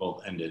Dynamite. They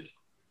both ended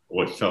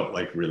what felt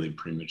like really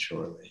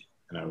prematurely.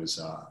 And I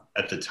was,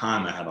 at the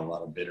time, I had a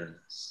lot of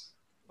bitterness.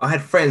 I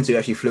had friends who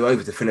actually flew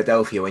over to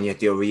Philadelphia when you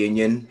had your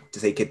reunion to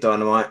see Kid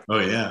Dynamite. Oh,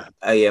 yeah.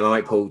 Oh, yeah, my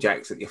mate Paul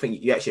Jackson. I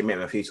think you actually met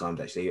him a few times,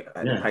 actually,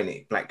 at the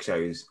Painted Black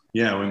shows.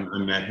 Yeah, when I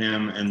met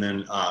him. And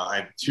then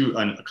I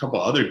have a couple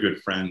other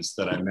good friends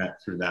that I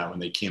met through that when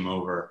they came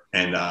over.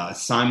 And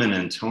Simon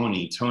and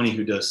Tony,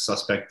 who does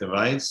Suspect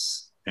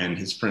Device, and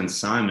his friend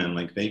Simon,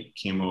 like they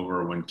came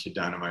over when Kid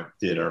Dynamite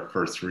did our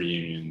first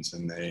reunions,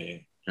 and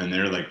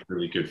they're like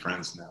really good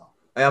friends now.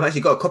 I've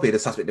actually got a copy of the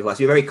Suspect Device.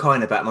 You're very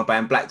kind about my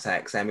band Black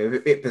Tax, Sam. It was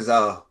a bit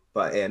bizarre,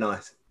 but yeah,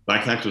 nice.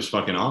 Black Tax was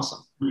fucking awesome.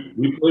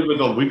 We played with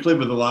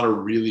a lot of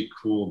really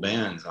cool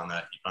bands on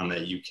that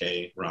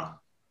UK run.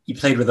 You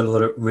played with a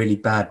lot of really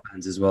bad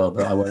bands as well,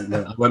 but I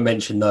won't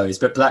mention those.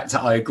 But Black Tax,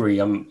 I agree.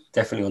 I'm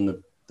definitely on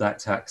the Black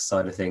Tax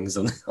side of things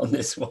on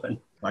this one.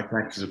 Black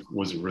Tax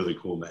was a really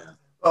cool band.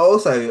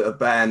 Also, a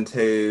band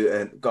who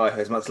a guy who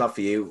has much love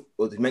for you,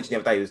 was mentioned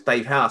the other day, was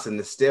Dave House and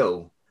The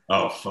Still.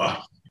 Oh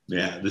fuck.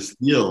 Yeah, The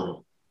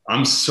Still.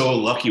 I'm so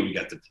lucky we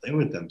got to play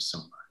with them so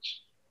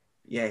much.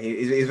 Yeah,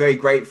 he's very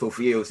grateful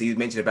for you. So you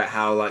mentioned about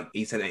how like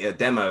he sent a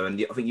demo, and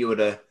I think you were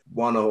the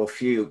one or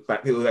few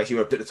people who actually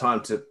took the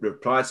time to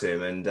reply to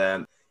him.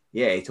 And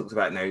yeah, he talked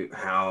about, you know,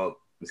 how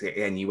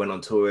again you went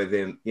on tour with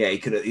him. Yeah,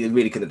 he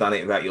really couldn't have done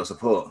it without your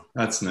support.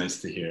 That's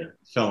nice to hear.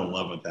 Fell in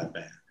love with that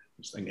band.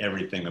 Just like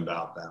everything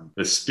about them,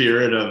 the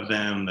spirit of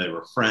them. They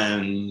were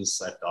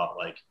friends. I thought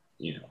like,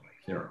 you know, like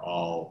they're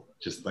all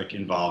just like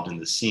involved in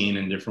the scene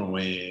in different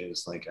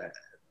ways. Like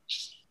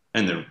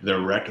and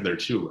their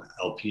two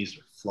LPs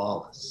are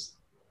flawless,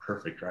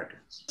 perfect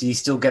records. Do you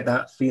still get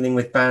that feeling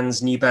with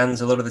new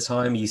bands a lot of the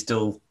time? Are you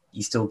still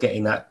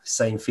getting that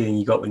same feeling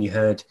you got when you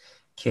heard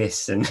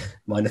Kiss and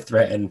Minor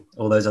Threat and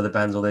all those other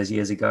bands all those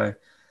years ago?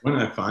 When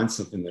I find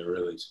something that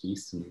really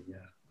speaks to me, yeah.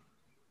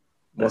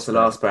 What's the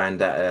last band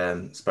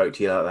that spoke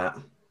to you like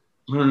that?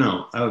 I don't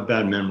know. I have a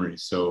bad memory.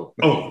 So,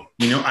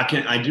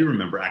 I do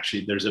remember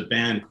actually. There's a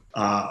band,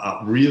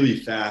 a really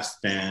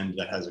fast band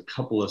that has a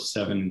couple of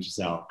 7 inches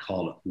out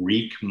called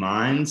Reek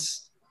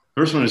Minds.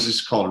 First one is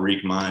just called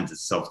Reek Minds.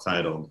 It's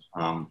self-titled,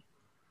 and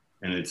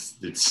it's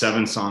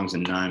 7 songs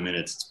in 9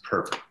 minutes. It's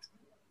perfect.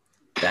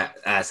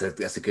 That's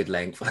a good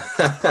length.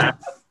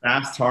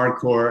 Fast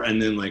hardcore,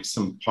 and then like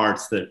some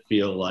parts that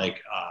feel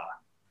like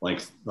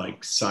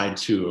side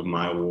 2 of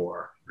My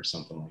War or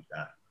something like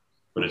that.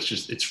 But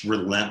it's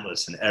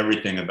relentless, and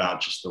everything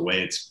about just the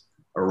way it's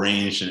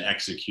arranged and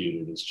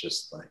executed is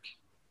just like,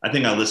 I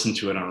think I listened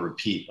to it on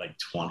repeat like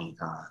 20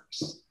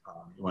 times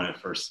when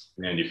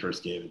Andy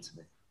first gave it to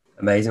me.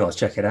 Amazing. I'll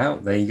check it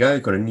out. There you go.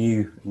 Got a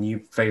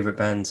new favorite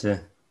band to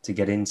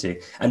get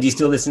into. And do you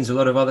still listen to a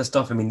lot of other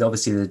stuff? I mean,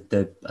 obviously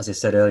the as I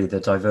said earlier,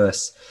 the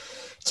diverse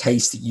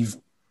taste that you've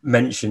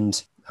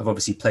mentioned have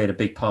obviously played a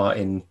big part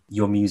in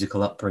your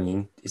musical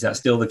upbringing. Is that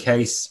still the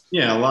case?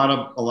 Yeah, a lot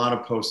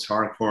of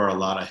post-hardcore, a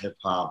lot of hip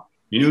hop.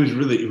 You know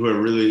who I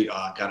really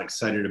got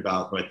excited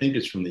about, who I think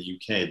is from the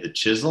UK, The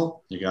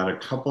Chisel. You got a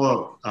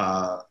couple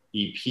of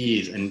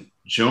EPs, and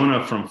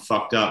Jonah from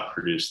Fucked Up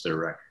produced their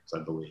records, I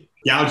believe.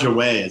 Gouge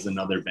Away is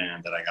another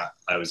band that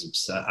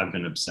I've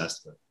been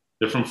obsessed with.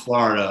 They're from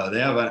Florida. They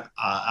have an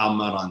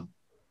album out on,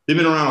 they've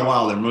been around a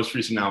while. Their most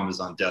recent album is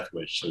on Death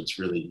Wish, so it's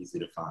really easy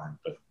to find.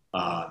 But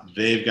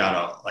they've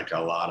got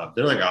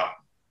they're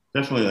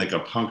definitely like a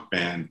punk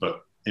band,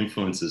 but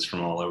influences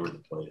from all over the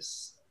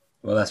place.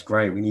 Well, that's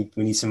great. We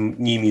need some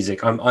new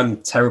music. I'm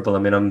terrible. I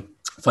mean, I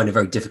find it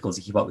very difficult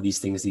to keep up with these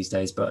things these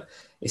days, but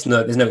there's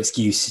no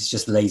excuse. It's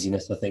just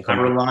laziness, I think. I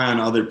rely on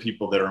other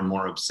people that are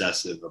more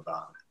obsessive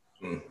about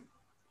it. Mm.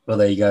 Well,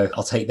 there you go.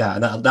 I'll take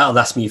that, and that'll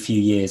last me a few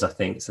years, I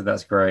think. So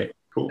that's great.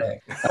 Cool.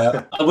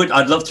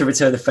 I'd love to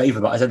return the favor,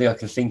 but I don't think I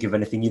can think of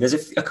anything new.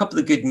 There's a couple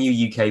of good new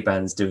UK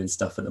bands doing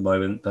stuff at the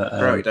moment, but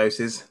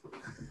Doses.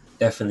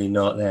 Definitely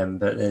not them.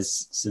 But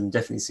there's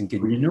definitely some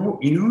good. You know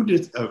who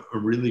did a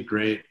really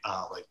great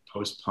like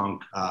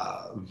post-punk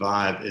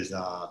vibe is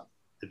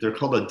they're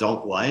called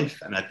Adult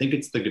Life, and I think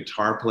it's the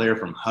guitar player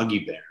from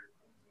Huggy Bear,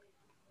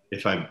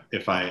 if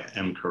I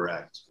am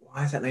correct.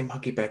 Why does that name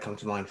Huggy Bear come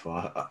to mind for?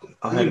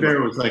 Huggy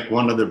Bear was like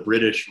one of the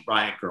British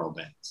Riot Girl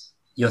bands.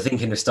 You're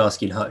thinking of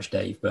Starsky and Hutch,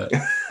 Dave, but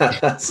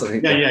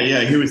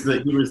yeah. He was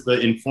the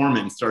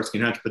informant in Starsky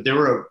and Hutch, but they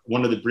were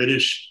one of the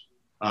British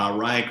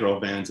Riot Girl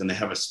bands, and they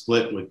have a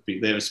split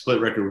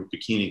record with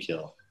Bikini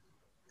Kill.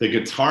 The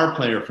guitar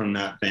player from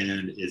that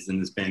band is in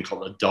this band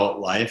called Adult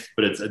Life,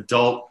 but it's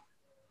adult.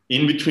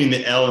 In between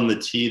the L and the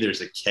T,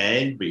 there's a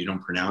K, but you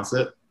don't pronounce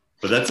it.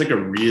 But that's like a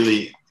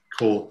really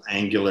cool,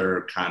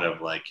 angular kind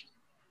of like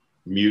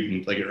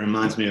mutant. Like it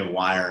reminds me of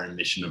Wire and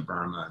Mission of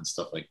Burma and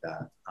stuff like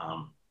that.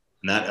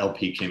 And that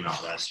LP came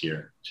out last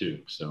year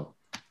too. So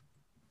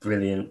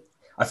brilliant.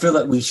 I feel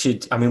like we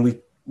should. I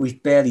mean,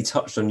 we've barely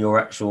touched on your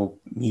actual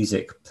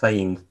music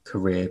playing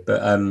career,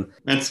 but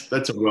that's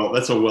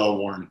a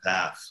well-worn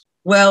path.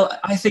 Well,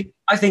 I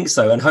think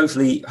so, and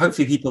hopefully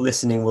people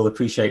listening will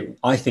appreciate,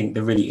 I think,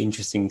 the really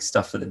interesting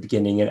stuff at the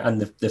beginning and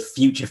the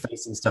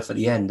future-facing stuff at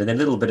the end, and a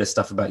little bit of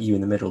stuff about you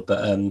in the middle.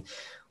 But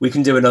we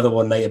can do another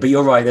one later. But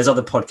you're right, there's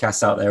other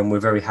podcasts out there, and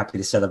we're very happy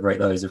to celebrate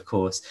those, of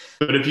course.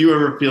 But if you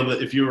ever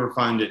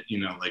find it,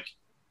 like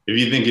if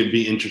you think it'd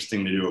be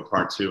interesting to do a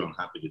part 2, I'm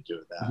happy to do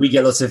that. We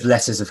get lots of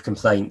letters of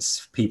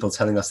complaints, people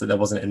telling us that there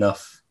wasn't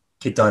enough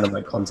Kid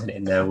Dynamite content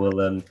in there.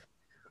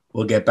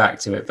 We'll get back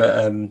to it,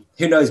 but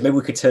who knows? Maybe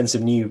we could turn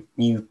some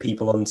new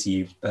people onto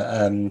you.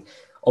 But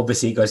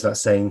obviously, it goes without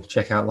saying: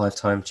 check out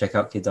Lifetime, check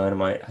out Kid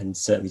Dynamite, and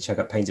certainly check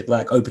out Painted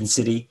Black, Open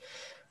City,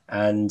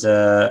 and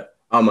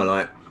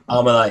Armalite.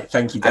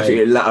 Thank you,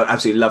 Dave.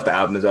 Absolutely love that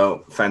album as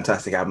well.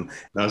 Fantastic album.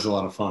 That was a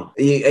lot of fun.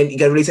 You going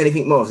to release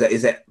anything more?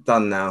 Is that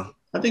done now?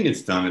 I think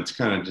it's done. It's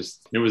kind of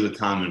just, it was a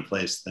time and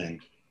place thing.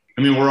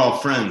 I mean, we're all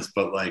friends,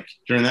 but like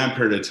during that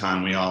period of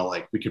time, we all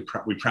like,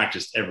 we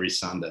practiced every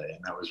Sunday.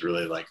 And that was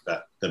really like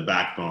the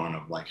backbone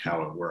of like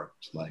how it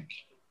worked. Like,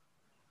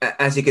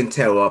 as you can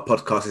tell, our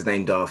podcast is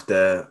named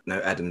after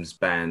Adam's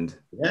band.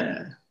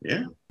 Yeah.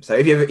 So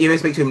if you ever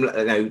speak to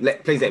him,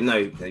 please let him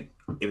know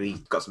if he's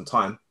got some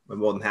time. We're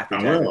more than happy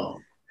to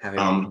have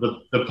him.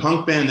 The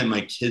punk band that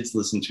my kids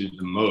listen to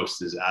the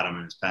most is Adam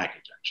and His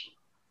Package, actually.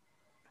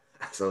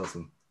 That's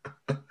awesome.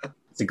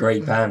 It's a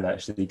great band,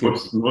 actually. Good.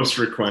 Most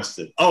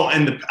requested. Oh,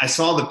 and I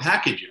saw The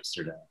Package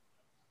yesterday.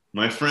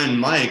 My friend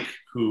Mike,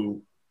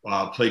 who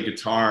played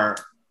guitar,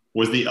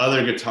 was the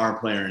other guitar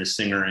player and a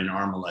singer in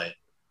Armalite.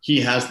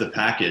 He has The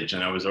Package,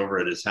 and I was over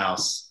at his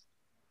house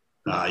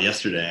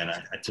yesterday, and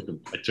I took a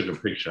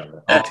picture of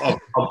it.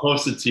 I'll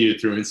post it to you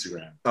through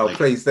Instagram. Oh,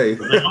 please do.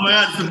 Like, oh my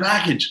God, it's The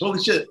Package!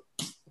 Holy shit!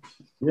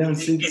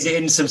 Is it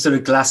in some sort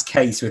of glass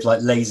case with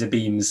like laser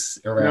beams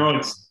around? No,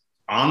 it's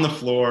on the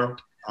floor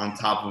on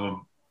top of a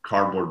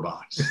cardboard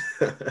box.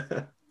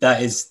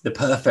 That is the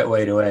perfect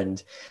way to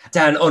end.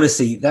 Dan,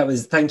 honestly,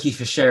 thank you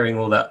for sharing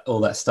all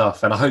that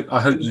stuff, and I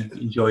hope you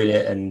enjoyed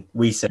it, and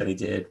we certainly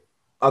did.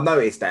 I've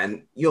noticed,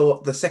 Dan,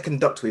 you're the second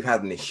doctor we've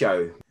had in this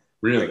show.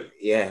 Really?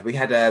 Yeah, we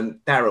had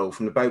Daryl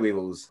from the Bow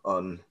Weevils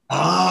on.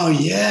 Oh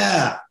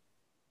yeah.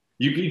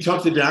 You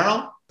talked to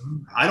Daryl?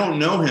 I don't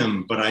know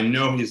him, but I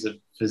know he's a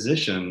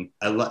physician.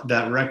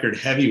 That record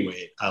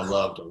Heavyweight. I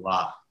loved a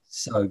lot.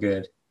 So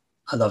good.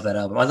 I love that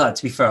album.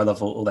 To be fair, I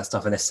love all that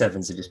stuff. And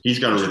S7s are just He's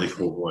got a really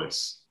cool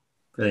voice.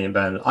 brilliant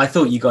band. I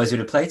thought you guys would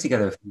have played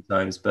together a few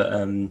times, but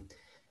I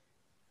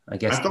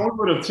guess I thought we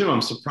would have too.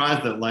 I'm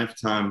surprised that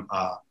Lifetime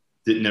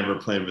did never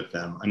play with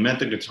them. I met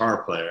the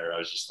guitar player. I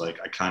was just like,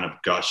 I kind of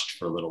gushed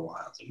for a little while.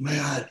 I was like, my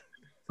God.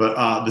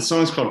 But the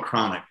song is called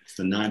Chronic. It's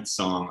the 9th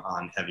song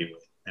on Heavyweight.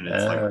 And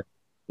it's like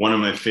one of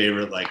my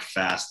favorite, like,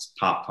 fast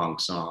pop punk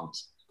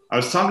songs. I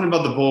was talking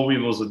about the Boll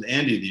Weevils with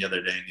Andy the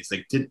other day, and he's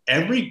like, did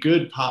every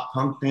good pop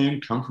punk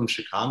band come from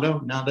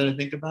Chicago, now that I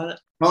think about it?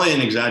 Probably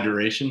an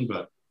exaggeration,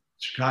 but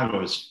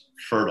Chicago is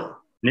fertile.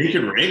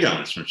 Naked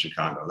Raygun is from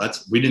Chicago.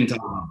 We didn't talk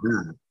about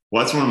that.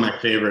 Well, that's one of my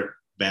favorite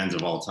bands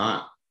of all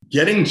time.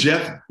 Getting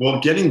Jeff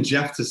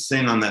to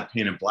sing on that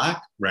Painted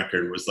Black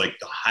record was like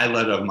the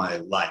highlight of my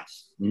life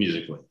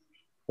musically.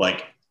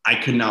 Like, I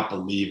could not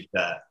believe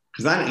that,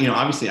 because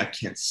obviously I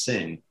can't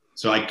sing.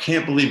 So I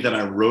can't believe that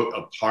I wrote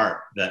a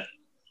part that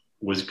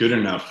was good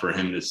enough for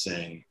him to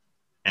sing,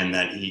 and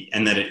that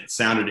it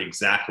sounded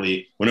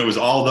exactly, when it was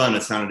all done,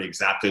 it sounded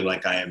exactly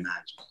like I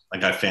imagined,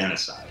 like I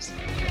fantasized.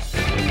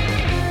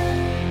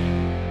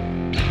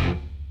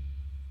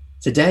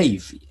 So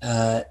Dave,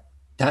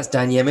 that's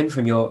Dan Yemin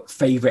from your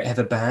favorite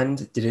ever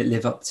band. Did it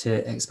live up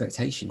to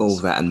expectations? All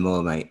that and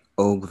more, mate.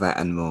 All that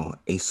and more.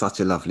 He's such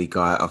a lovely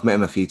guy. I've met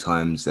him a few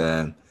times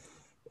in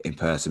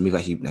person. We've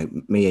actually,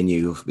 me and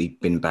you have been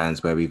in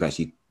bands where we've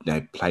actually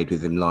played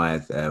with him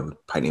live,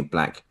 Painted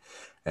Black,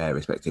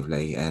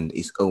 respectively. And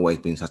it's always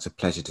been such a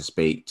pleasure to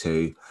speak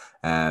to.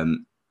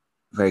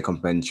 Very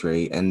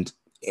complimentary, and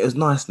it was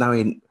nice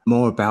knowing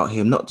more about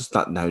him, not just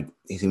like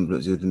his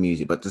influence with the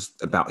music, but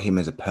just about him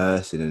as a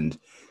person and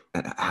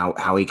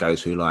how he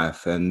goes through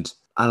life. And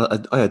I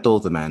adore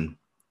the man.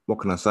 What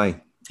can I say?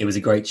 It was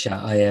a great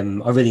chat. I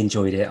really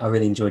enjoyed it. I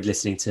really enjoyed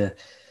listening to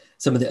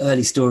some of the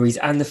early stories,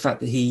 and the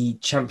fact that he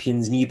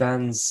champions new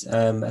bands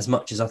as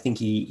much as I think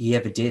he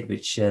ever did,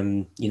 which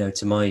to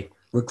my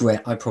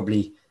regret, I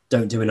probably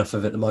don't do enough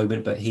of at the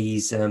moment, but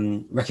he's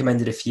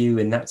recommended a few,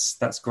 and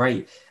that's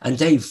great. And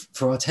Dave,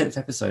 for our 10th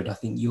episode, I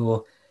think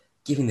you're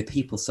giving the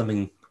people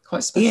something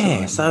quite special.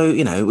 Yeah, so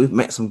we've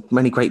met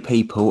many great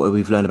people.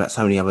 We've learned about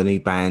so many other new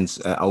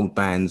bands, old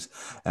bands,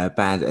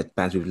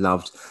 bands we've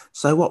loved.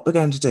 So what we're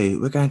going to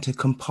do, we're going to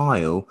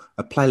compile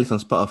a playlist on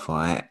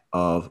Spotify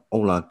of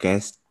all our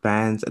guest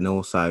bands, and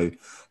also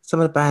some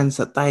of the bands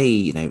that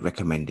they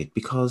recommended,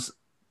 because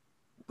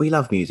we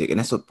love music, and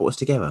that's what brought us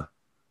together.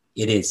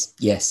 It is,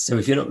 yes. So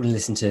if you're not going to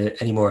listen to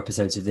any more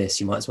episodes of this,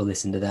 you might as well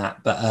listen to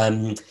that. But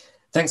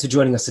thanks for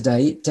joining us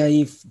today.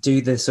 Dave,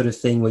 do the sort of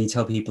thing where you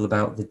tell people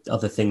about the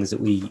other things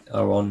that we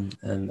are on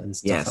and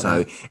stuff. Yeah, so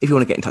if you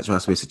want to get in touch with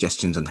us with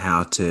suggestions on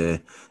how to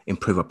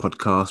improve our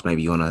podcast,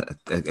 maybe you want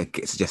to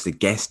suggest a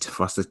guest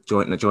for us to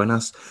join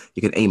us,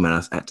 you can email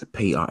us at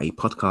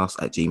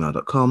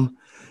prepodcast@gmail.com.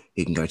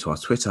 You can go to our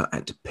Twitter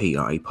at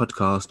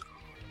prepodcast,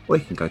 or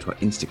you can go to our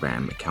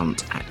Instagram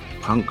account at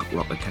Punk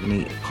Rock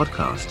Academy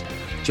Podcast.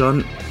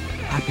 John,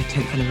 happy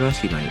 10th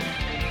anniversary, mate.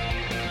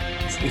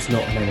 It's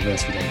not an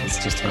anniversary day,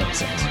 it's just 10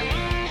 episodes.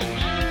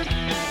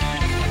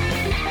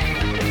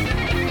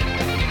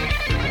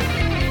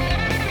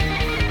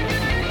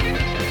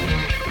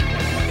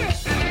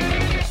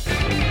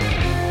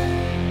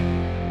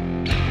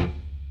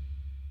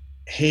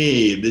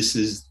 Hey, this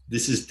is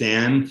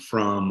Dan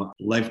from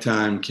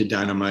Lifetime, Kid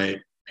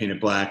Dynamite, Painted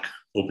Black,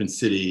 Open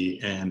City,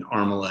 and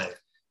Armalite,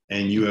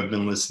 and you have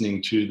been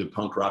listening to the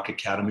Punk Rock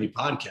Academy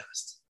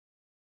podcast.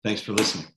 Thanks for listening.